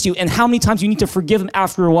against you and how many times you need to forgive them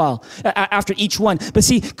after a while, after each one. But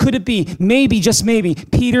see, could it be, maybe, just maybe,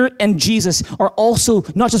 Peter and Jesus are also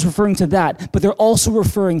not just referring to that, but they're also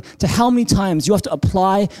referring to how many times you have to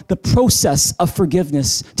apply the process of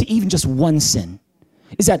forgiveness to even just one sin.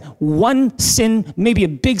 Is that one sin, maybe a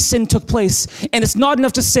big sin took place, and it's not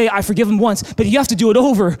enough to say, I forgive him once, but you have to do it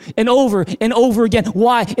over and over and over again.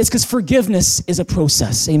 Why? It's because forgiveness is a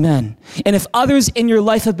process. Amen. And if others in your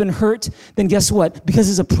life have been hurt, then guess what? Because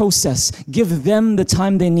it's a process. Give them the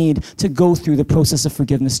time they need to go through the process of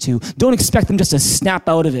forgiveness too. Don't expect them just to snap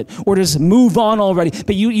out of it or just move on already.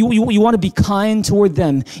 But you want to be kind toward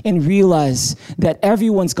them and realize that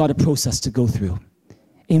everyone's got a process to go through.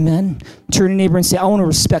 Amen. Turn to your neighbor and say, I want to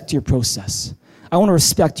respect your process. I want to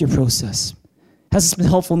respect your process. Has this been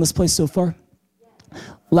helpful in this place so far?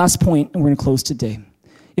 Last point, and we're going to close today.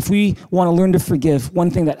 If we want to learn to forgive, one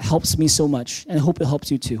thing that helps me so much, and I hope it helps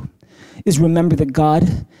you too, is remember that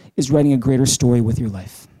God is writing a greater story with your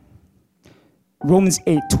life. Romans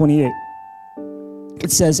 8:28.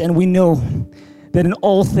 It says, and we know that in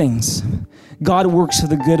all things, God works for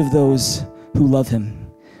the good of those who love him,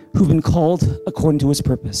 who've been called according to his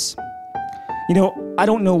purpose. I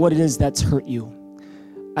don't know what it is that's hurt you.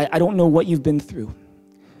 I don't know what you've been through.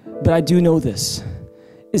 But I do know this,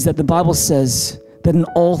 is that the Bible says that in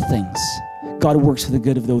all things, God works for the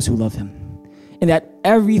good of those who love him. And that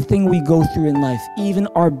everything we go through in life, even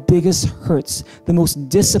our biggest hurts, the most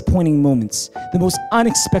disappointing moments, the most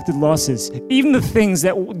unexpected losses, even the things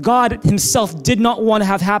that God himself did not want to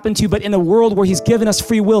have happen to, but in a world where he's given us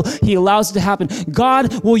free will, he allows it to happen.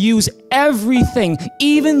 God will use everything,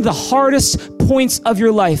 even the hardest points of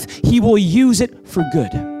your life. He will use it for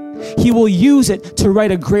good. He will use it to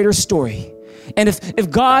write a greater story. And if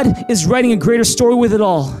God is writing a greater story with it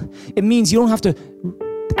all, it means you don't have to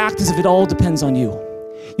act as if it all depends on you.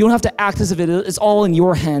 You don't have to act as if it's all in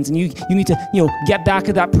your hands and you need to, get back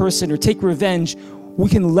at that person or take revenge. We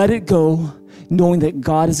can let it go, knowing that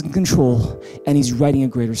God is in control and he's writing a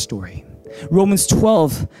greater story. Romans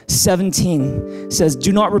 12:17 says,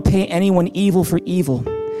 "Do not repay anyone evil for evil.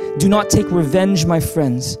 Do not take revenge, my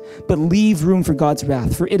friends, but leave room for God's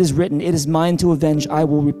wrath. For it is written, 'It is mine to avenge, I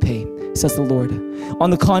will repay,' says the Lord. On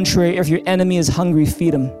the contrary, if your enemy is hungry,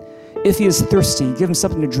 feed him. If he is thirsty, give him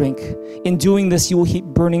something to drink. In doing this, you will heap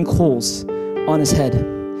burning coals on his head.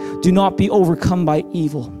 Do not be overcome by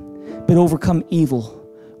evil, but overcome evil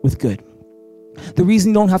with good." The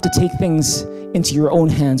reason you don't have to take things into your own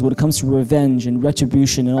hands when it comes to revenge and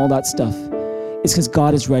retribution and all that stuff is because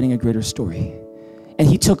God is writing a greater story. And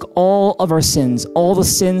he took all of our sins, all the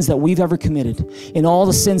sins that we've ever committed, and all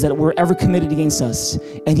the sins that were ever committed against us,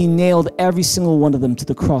 and he nailed every single one of them to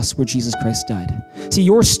the cross where Jesus Christ died. See,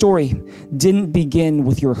 your story didn't begin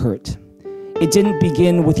with your hurt. It didn't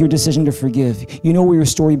begin with your decision to forgive. You know where your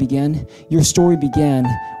story began? Your story began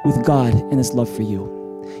with God and his love for you.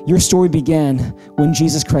 Your story began when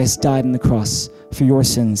Jesus Christ died on the cross for your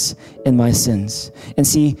sins and my sins. And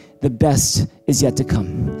see, the best is yet to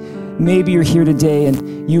come. Maybe you're here today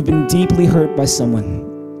and you've been deeply hurt by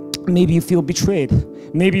someone. Maybe you feel betrayed.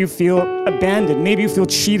 Maybe you feel abandoned. Maybe you feel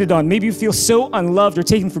cheated on. Maybe you feel so unloved or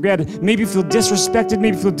taken for granted. Maybe you feel disrespected.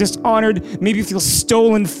 Maybe you feel dishonored. Maybe you feel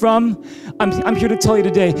stolen from. I'm here to tell you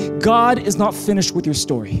today, God is not finished with your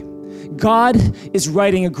story. God is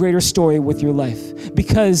writing a greater story with your life,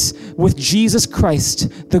 because with Jesus Christ,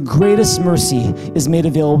 the greatest mercy is made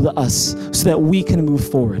available to us so that we can move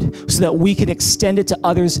forward, so that we can extend it to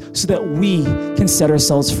others, so that we can set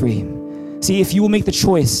ourselves free. See, if you will make the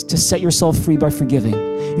choice to set yourself free by forgiving,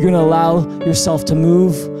 you're going to allow yourself to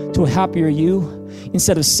move to a happier you.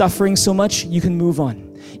 Instead of suffering so much, you can move on.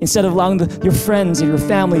 Instead of allowing your friends and your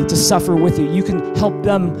family to suffer with you, you can help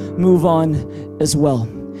them move on as well.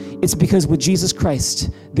 It's because with Jesus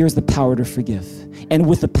Christ, there's the power to forgive. And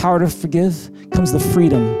with the power to forgive comes the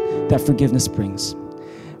freedom that forgiveness brings.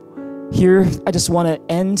 Here, I just want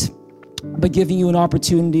to end by giving you an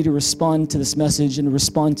opportunity to respond to this message and to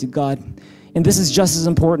respond to God. And this is just as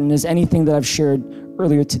important as anything that I've shared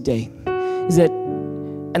earlier today.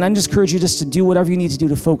 And I just encourage you just to do whatever you need to do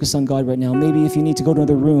to focus on God right now. Maybe if you need to go to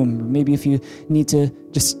another room, or maybe if you need to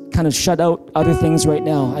just kind of shut out other things right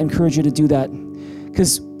now, I encourage you to do that.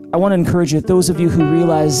 Because I want to encourage you, those of you who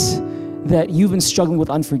realize that you've been struggling with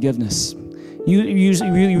unforgiveness, you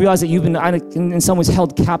realize that you've been in some ways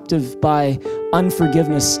held captive by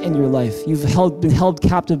unforgiveness in your life. You've been held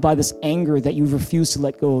captive by this anger that you've refused to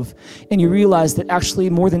let go of. And you realize that actually,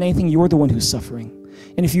 more than anything, you're the one who's suffering.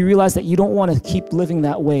 And if you realize that you don't want to keep living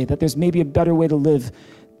that way, that there's maybe a better way to live,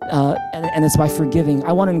 and it's by forgiving,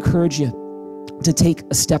 I want to encourage you to take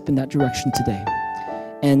a step in that direction today.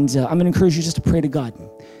 And I'm going to encourage you just to pray to God.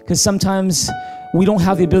 Because sometimes we don't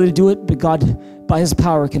have the ability to do it, but God, by his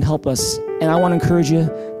power, can help us. And I want to encourage you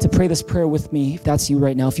to pray this prayer with me, if that's you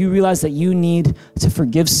right now. If you realize that you need to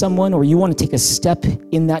forgive someone, or you want to take a step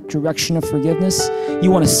in that direction of forgiveness, you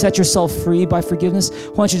want to set yourself free by forgiveness,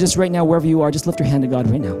 why don't you just right now, wherever you are, just lift your hand to God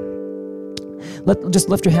right now. Just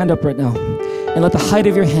lift your hand up right now. And let the height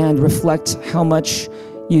of your hand reflect how much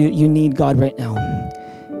you need God right now.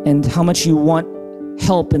 And how much you want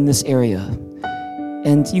help in this area.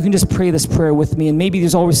 And you can just pray this prayer with me. And maybe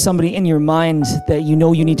there's always somebody in your mind that you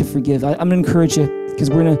know you need to forgive. I'm going to encourage you, because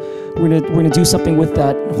we're gonna do something with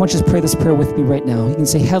that. Why don't you just pray this prayer with me right now? You can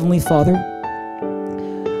say, Heavenly Father,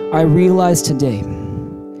 I realize today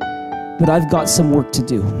that I've got some work to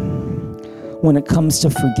do when it comes to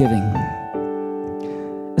forgiving,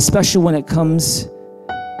 especially when it comes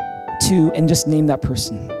to, and just name that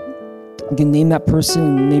person. You can name that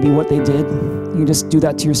person and maybe what they did. You can just do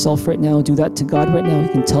that to yourself right now. Do that to God right now. You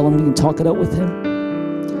can tell him, you can talk it out with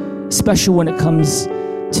him. Especially when it comes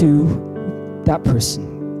to that person.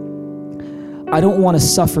 I don't want to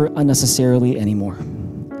suffer unnecessarily anymore,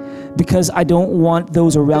 because I don't want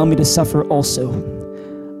those around me to suffer also.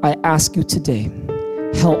 I ask you today,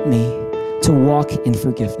 help me to walk in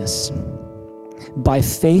forgiveness. By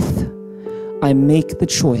faith, I make the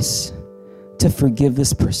choice to forgive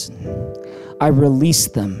this person. I release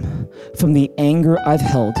them from the anger I've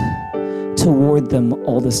held toward them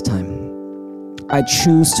all this time. I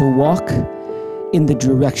choose to walk in the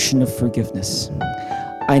direction of forgiveness.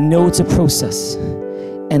 I know it's a process,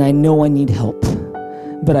 and I know I need help,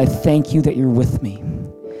 but I thank you that you're with me,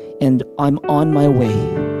 and I'm on my way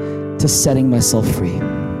to setting myself free.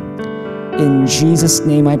 In Jesus'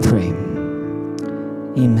 name I pray.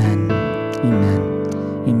 Amen. Amen.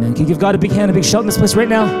 Amen. Can you give God a big hand, a big shout in this place right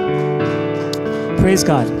now? Praise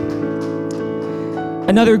God.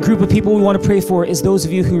 Another group of people we want to pray for is those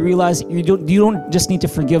of you who realize you don't just need to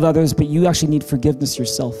forgive others, but you actually need forgiveness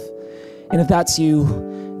yourself. And if that's you,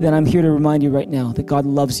 then I'm here to remind you right now that God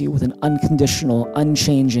loves you with an unconditional,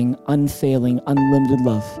 unchanging, unfailing, unlimited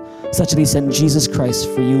love, such that he sent Jesus Christ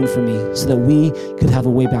for you and for me so that we could have a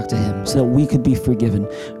way back to him, so that we could be forgiven.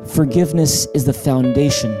 Forgiveness is the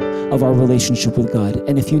foundation of our relationship with God.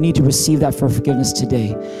 And if you need to receive that for forgiveness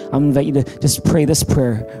today, I'm going to invite you to just pray this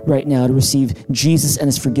prayer right now to receive Jesus and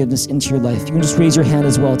his forgiveness into your life. You can just raise your hand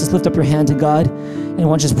as well. Just lift up your hand to God, and I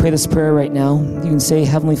want you to just pray this prayer right now. You can say,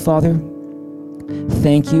 Heavenly Father,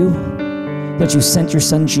 thank you that you sent your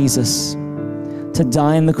son Jesus to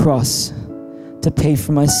die on the cross to pay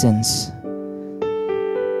for my sins.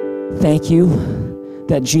 Thank you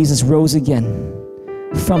that Jesus rose again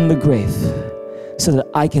from the grave so that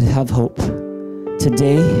I could have hope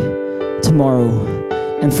today, tomorrow,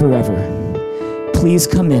 and forever. Please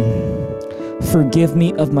come in, forgive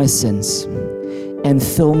me of my sins, and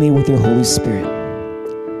fill me with your Holy Spirit.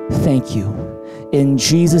 Thank you. In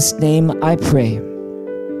Jesus' name I pray.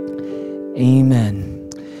 Amen.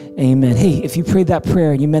 Amen. Hey, if you prayed that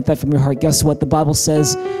prayer and you meant that from your heart, guess what? The Bible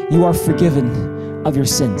says you are forgiven of your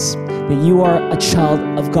sins, that you are a child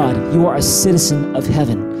of God, you are a citizen of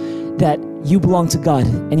heaven, that you belong to God,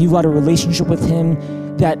 and you've got a relationship with him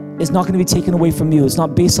that is not going to be taken away from you. It's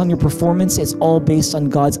not based on your performance. It's all based on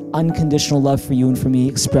God's unconditional love for you and for me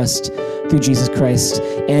expressed through Jesus Christ.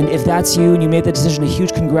 And if that's you and you made that decision, a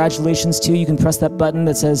huge congratulations to you. You can press that button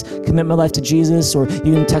that says commit my life to Jesus, or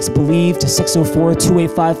you can text BELIEVE to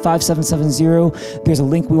 604-285-5770. There's a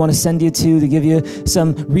link we want to send you to give you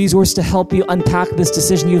some resource to help you unpack this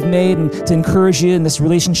decision you've made and to encourage you in this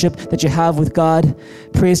relationship that you have with God.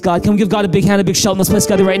 Praise God. Can we give God a big hand, a big shout in this place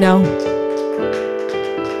together right now?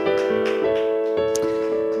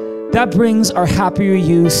 That brings our Happier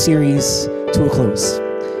You series to a close.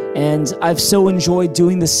 And I've so enjoyed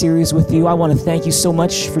doing this series with you. I want to thank you so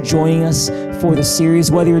much for joining us for the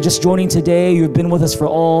series. Whether you're just joining today, you've been with us for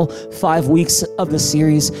all 5 weeks of the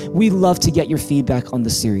series, we love to get your feedback on the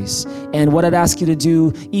series. And what I'd ask you to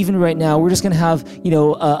do, even right now, we're just going to have,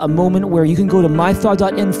 a moment where you can go to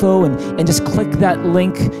mythrive.info and just click that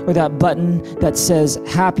link or that button that says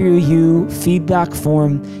Happier You feedback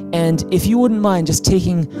form. And if you wouldn't mind just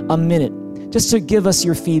taking a minute just to give us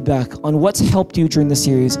your feedback on what's helped you during the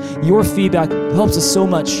series. Your feedback helps us so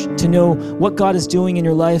much to know what God is doing in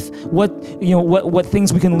your life, what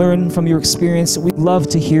things we can learn from your experience. We'd love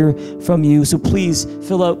to hear from you. So please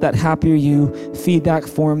fill out that Happier You feedback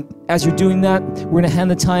form. As you're doing that, we're going to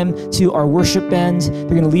hand the time to our worship band. They're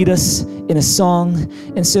going to lead us in a song.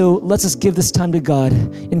 And so let's just give this time to God.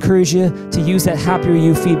 Encourage you to use that Happier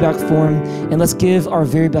You feedback form, and let's give our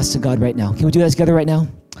very best to God right now. Can we do that together right now?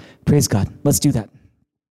 Praise God. Let's do that.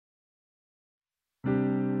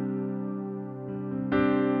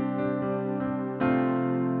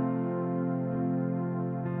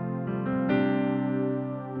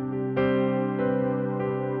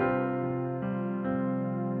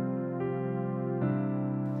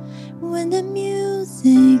 When the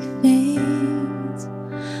music fades,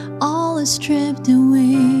 all is stripped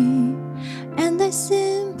away, and I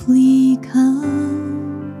simply come,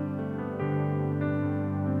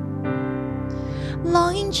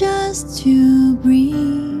 longing just to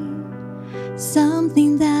breathe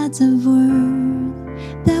something that's of worth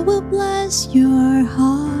that will bless your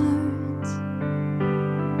heart.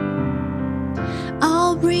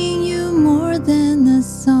 I'll bring you more than a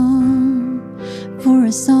song, for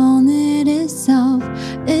a song in itself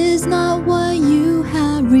is not what you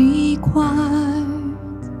have required.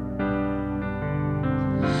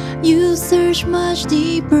 You search much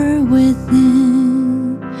deeper within.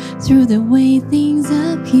 Through the way things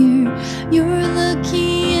appear, you're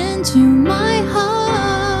looking into my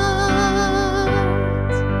heart.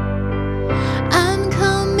 I'm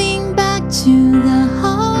coming back to the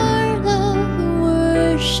heart of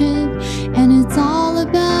worship, and it's all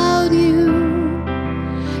about you.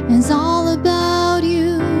 It's all about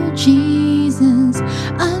you, Jesus.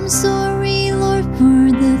 I'm sorry, Lord,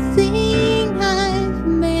 for the thing I've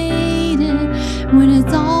made it. When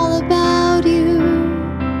it's all about you,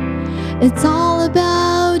 it's all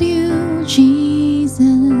about you, Jesus.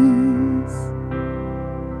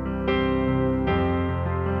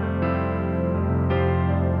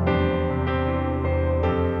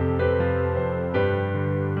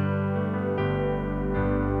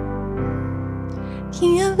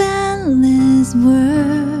 King of endless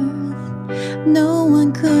worth, no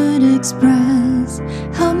one could express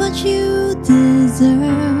how much you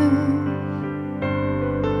deserve.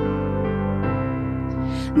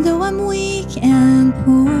 Though I'm weak and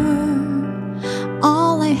poor,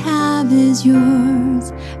 all I have is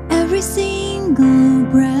yours, every single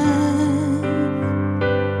breath.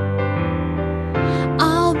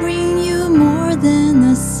 I'll bring you more than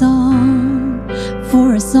a song,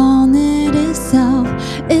 for a song in itself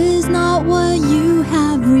is not what you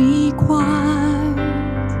have required.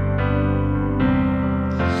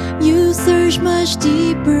 You search much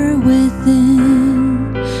deeper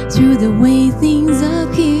within, through the way things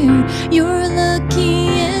appear. You're looking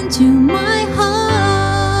into my heart.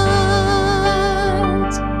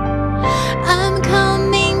 I'm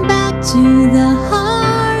coming back to the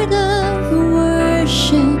heart of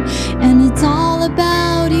worship, and it's all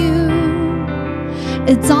about you.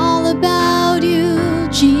 It's all about you,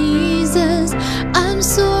 Jesus. I'm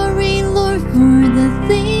sorry, Lord, for the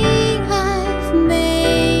thing I've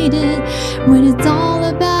made it. When it's all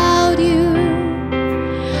about you,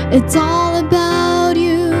 it's all about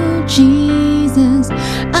you, Jesus.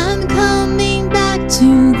 I'm coming back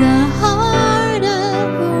to the heart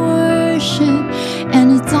of worship,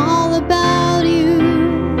 and it's all about you.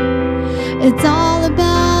 It's all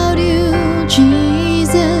about you,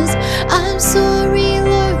 Jesus. I'm sorry,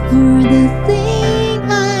 Lord, for the thing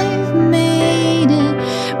I've made it.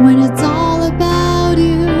 When it's all about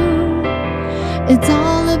you, it's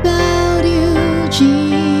all about you,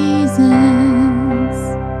 Jesus.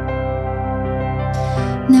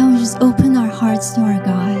 Now we just open our hearts to our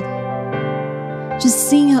God. Just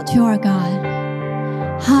sing out to our God.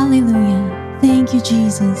 Hallelujah. Thank you,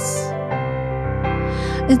 Jesus.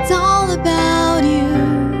 It's all about you.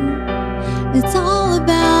 It's all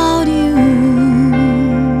about you.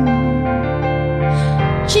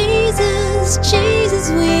 Jesus,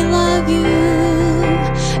 Jesus, we love you.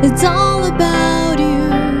 It's all about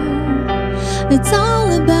you. It's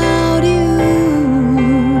all about you.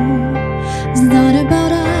 It's not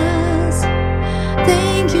about us.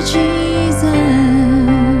 Thank you, Jesus.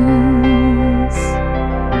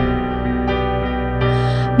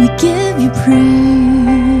 We give you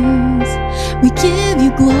praise. We give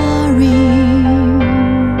you glory.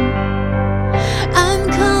 I'm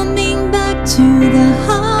coming back to the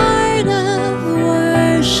heart of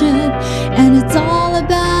worship, and it's all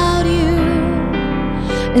about you.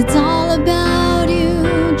 It's all about you,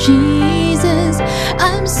 Jesus.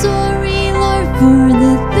 I'm sorry, Lord, for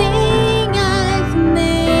the thing I've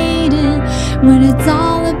made it. When it's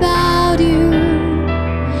all about you,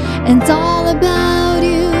 it's all about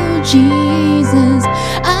you, Jesus.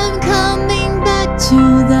 I'm coming back to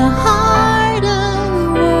the heart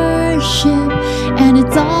of worship, and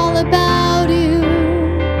it's all about you.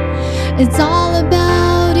 It's all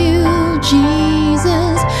about you,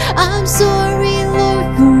 Jesus. I'm sorry, Lord,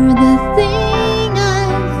 for the thing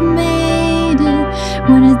I've made it.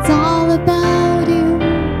 When it's all about you,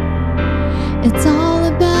 it's all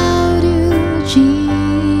about you,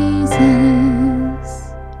 Jesus.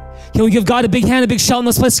 Can we give God a big hand, a big shout in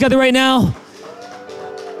this place together right now?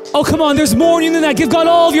 Oh, come on, there's more in you than that. Give God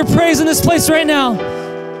all of your praise in this place right now.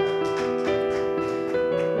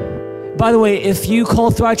 By the way, if you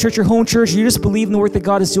call Thrive Church your home church, you just believe in the work that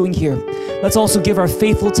God is doing here, let's also give our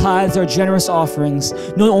faithful tithes, our generous offerings.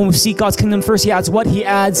 Knowing that when we seek God's kingdom first, He adds what? He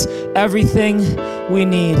adds everything we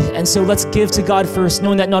need. And so let's give to God first,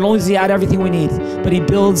 knowing that not only does He add everything we need, but He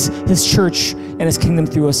builds His church and His kingdom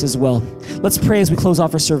through us as well. Let's pray as we close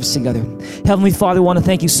off our service together. Heavenly Father, I want to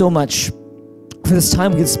thank you so much for this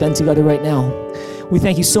time we can spend together right now. We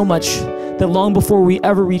thank you so much that long before we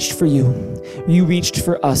ever reached for you, you reached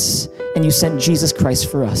for us, and you sent Jesus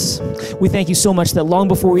Christ for us. We thank you so much that long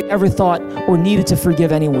before we ever thought or needed to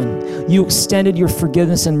forgive anyone, you extended your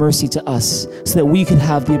forgiveness and mercy to us so that we could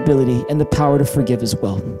have the ability and the power to forgive as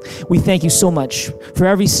well. We thank you so much for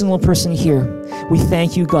every single person here. We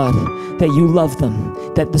thank you, God, that you love them,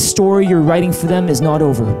 that the story you're writing for them is not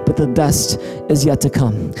over, but the best is yet to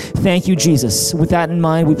come. Thank you, Jesus. With that in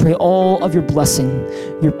mind, we pray all of your blessing,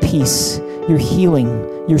 your peace, your healing,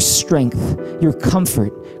 your strength, your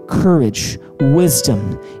comfort, courage,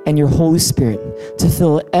 wisdom, and your Holy Spirit to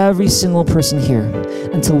fill every single person here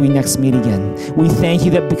until we next meet again. We thank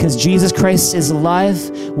you that because Jesus Christ is alive,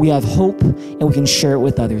 we have hope and we can share it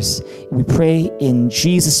with others. We pray in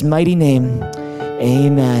Jesus' mighty name.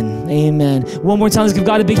 Amen. Amen. One more time, let's give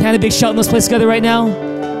God a big hand, a big shout in this place together right now.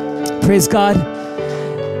 Praise God.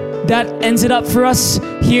 that ends it up for us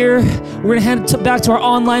here. We're going to hand it back to our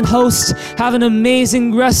online host. Have an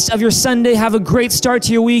amazing rest of your Sunday. Have a great start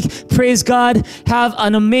to your week. Praise God. Have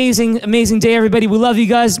an amazing, amazing day, everybody. We love you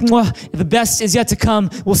guys. Mwah. The best is yet to come.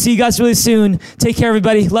 We'll see you guys really soon. Take care,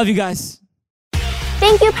 everybody. Love you guys.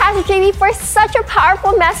 Thank you, Pastor JB, for such a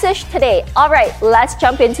powerful message today. All right, let's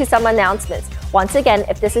jump into some announcements. Once again,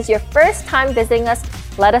 if this is your first time visiting us,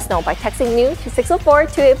 let us know by texting NEW to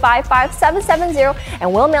 604-285-5770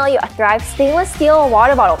 and we'll mail you a Thrive stainless steel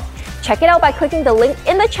water bottle. Check it out by clicking the link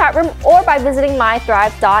in the chat room or by visiting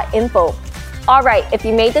mythrive.info. All right, if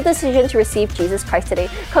you made the decision to receive Jesus Christ today,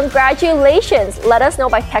 congratulations! Let us know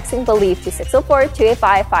by texting BELIEVE to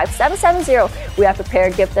 604-285-5770. We have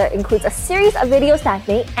prepared a gift that includes a series of videos that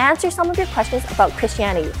may answer some of your questions about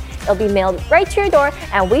Christianity. It'll be mailed right to your door,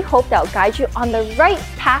 and we hope that will guide you on the right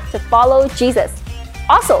path to follow Jesus.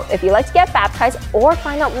 Also, if you'd like to get baptized or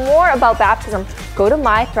find out more about baptism, go to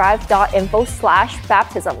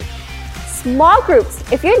mythrive.info/baptism. Small groups.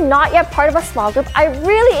 If you're not yet part of a small group, I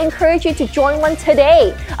really encourage you to join one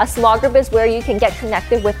today. A small group is where you can get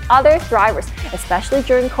connected with other Thrivers, especially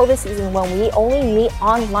during COVID season when we only meet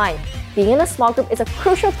online. Being in a small group is a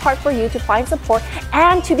crucial part for you to find support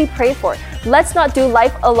and to be prayed for. Let's not do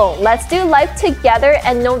life alone. Let's do life together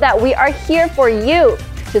and know that we are here for you.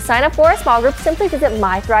 To sign up for a small group, simply visit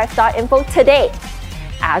mythrive.info today.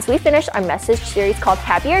 As we finish our message series called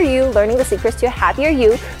Happier You, Learning the Secrets to a Happier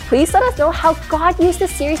You, please let us know how God used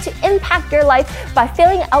this series to impact your life by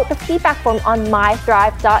filling out the feedback form on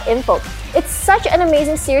mythrive.info. It's such an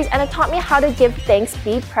amazing series and it taught me how to give thanks,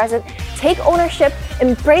 be present, take ownership,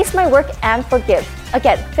 embrace my work, and forgive.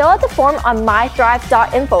 Again, fill out the form on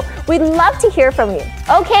mythrive.info. We'd love to hear from you.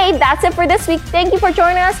 Okay, that's it for this week. Thank you for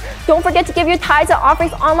joining us. Don't forget to give your tithes and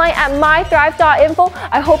offerings online at mythrive.info.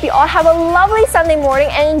 I hope you all have a lovely Sunday morning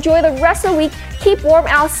and enjoy the rest of the week. Keep warm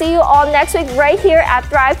and I'll see you all next week right here at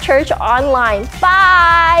Thrive Church Online.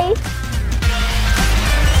 Bye!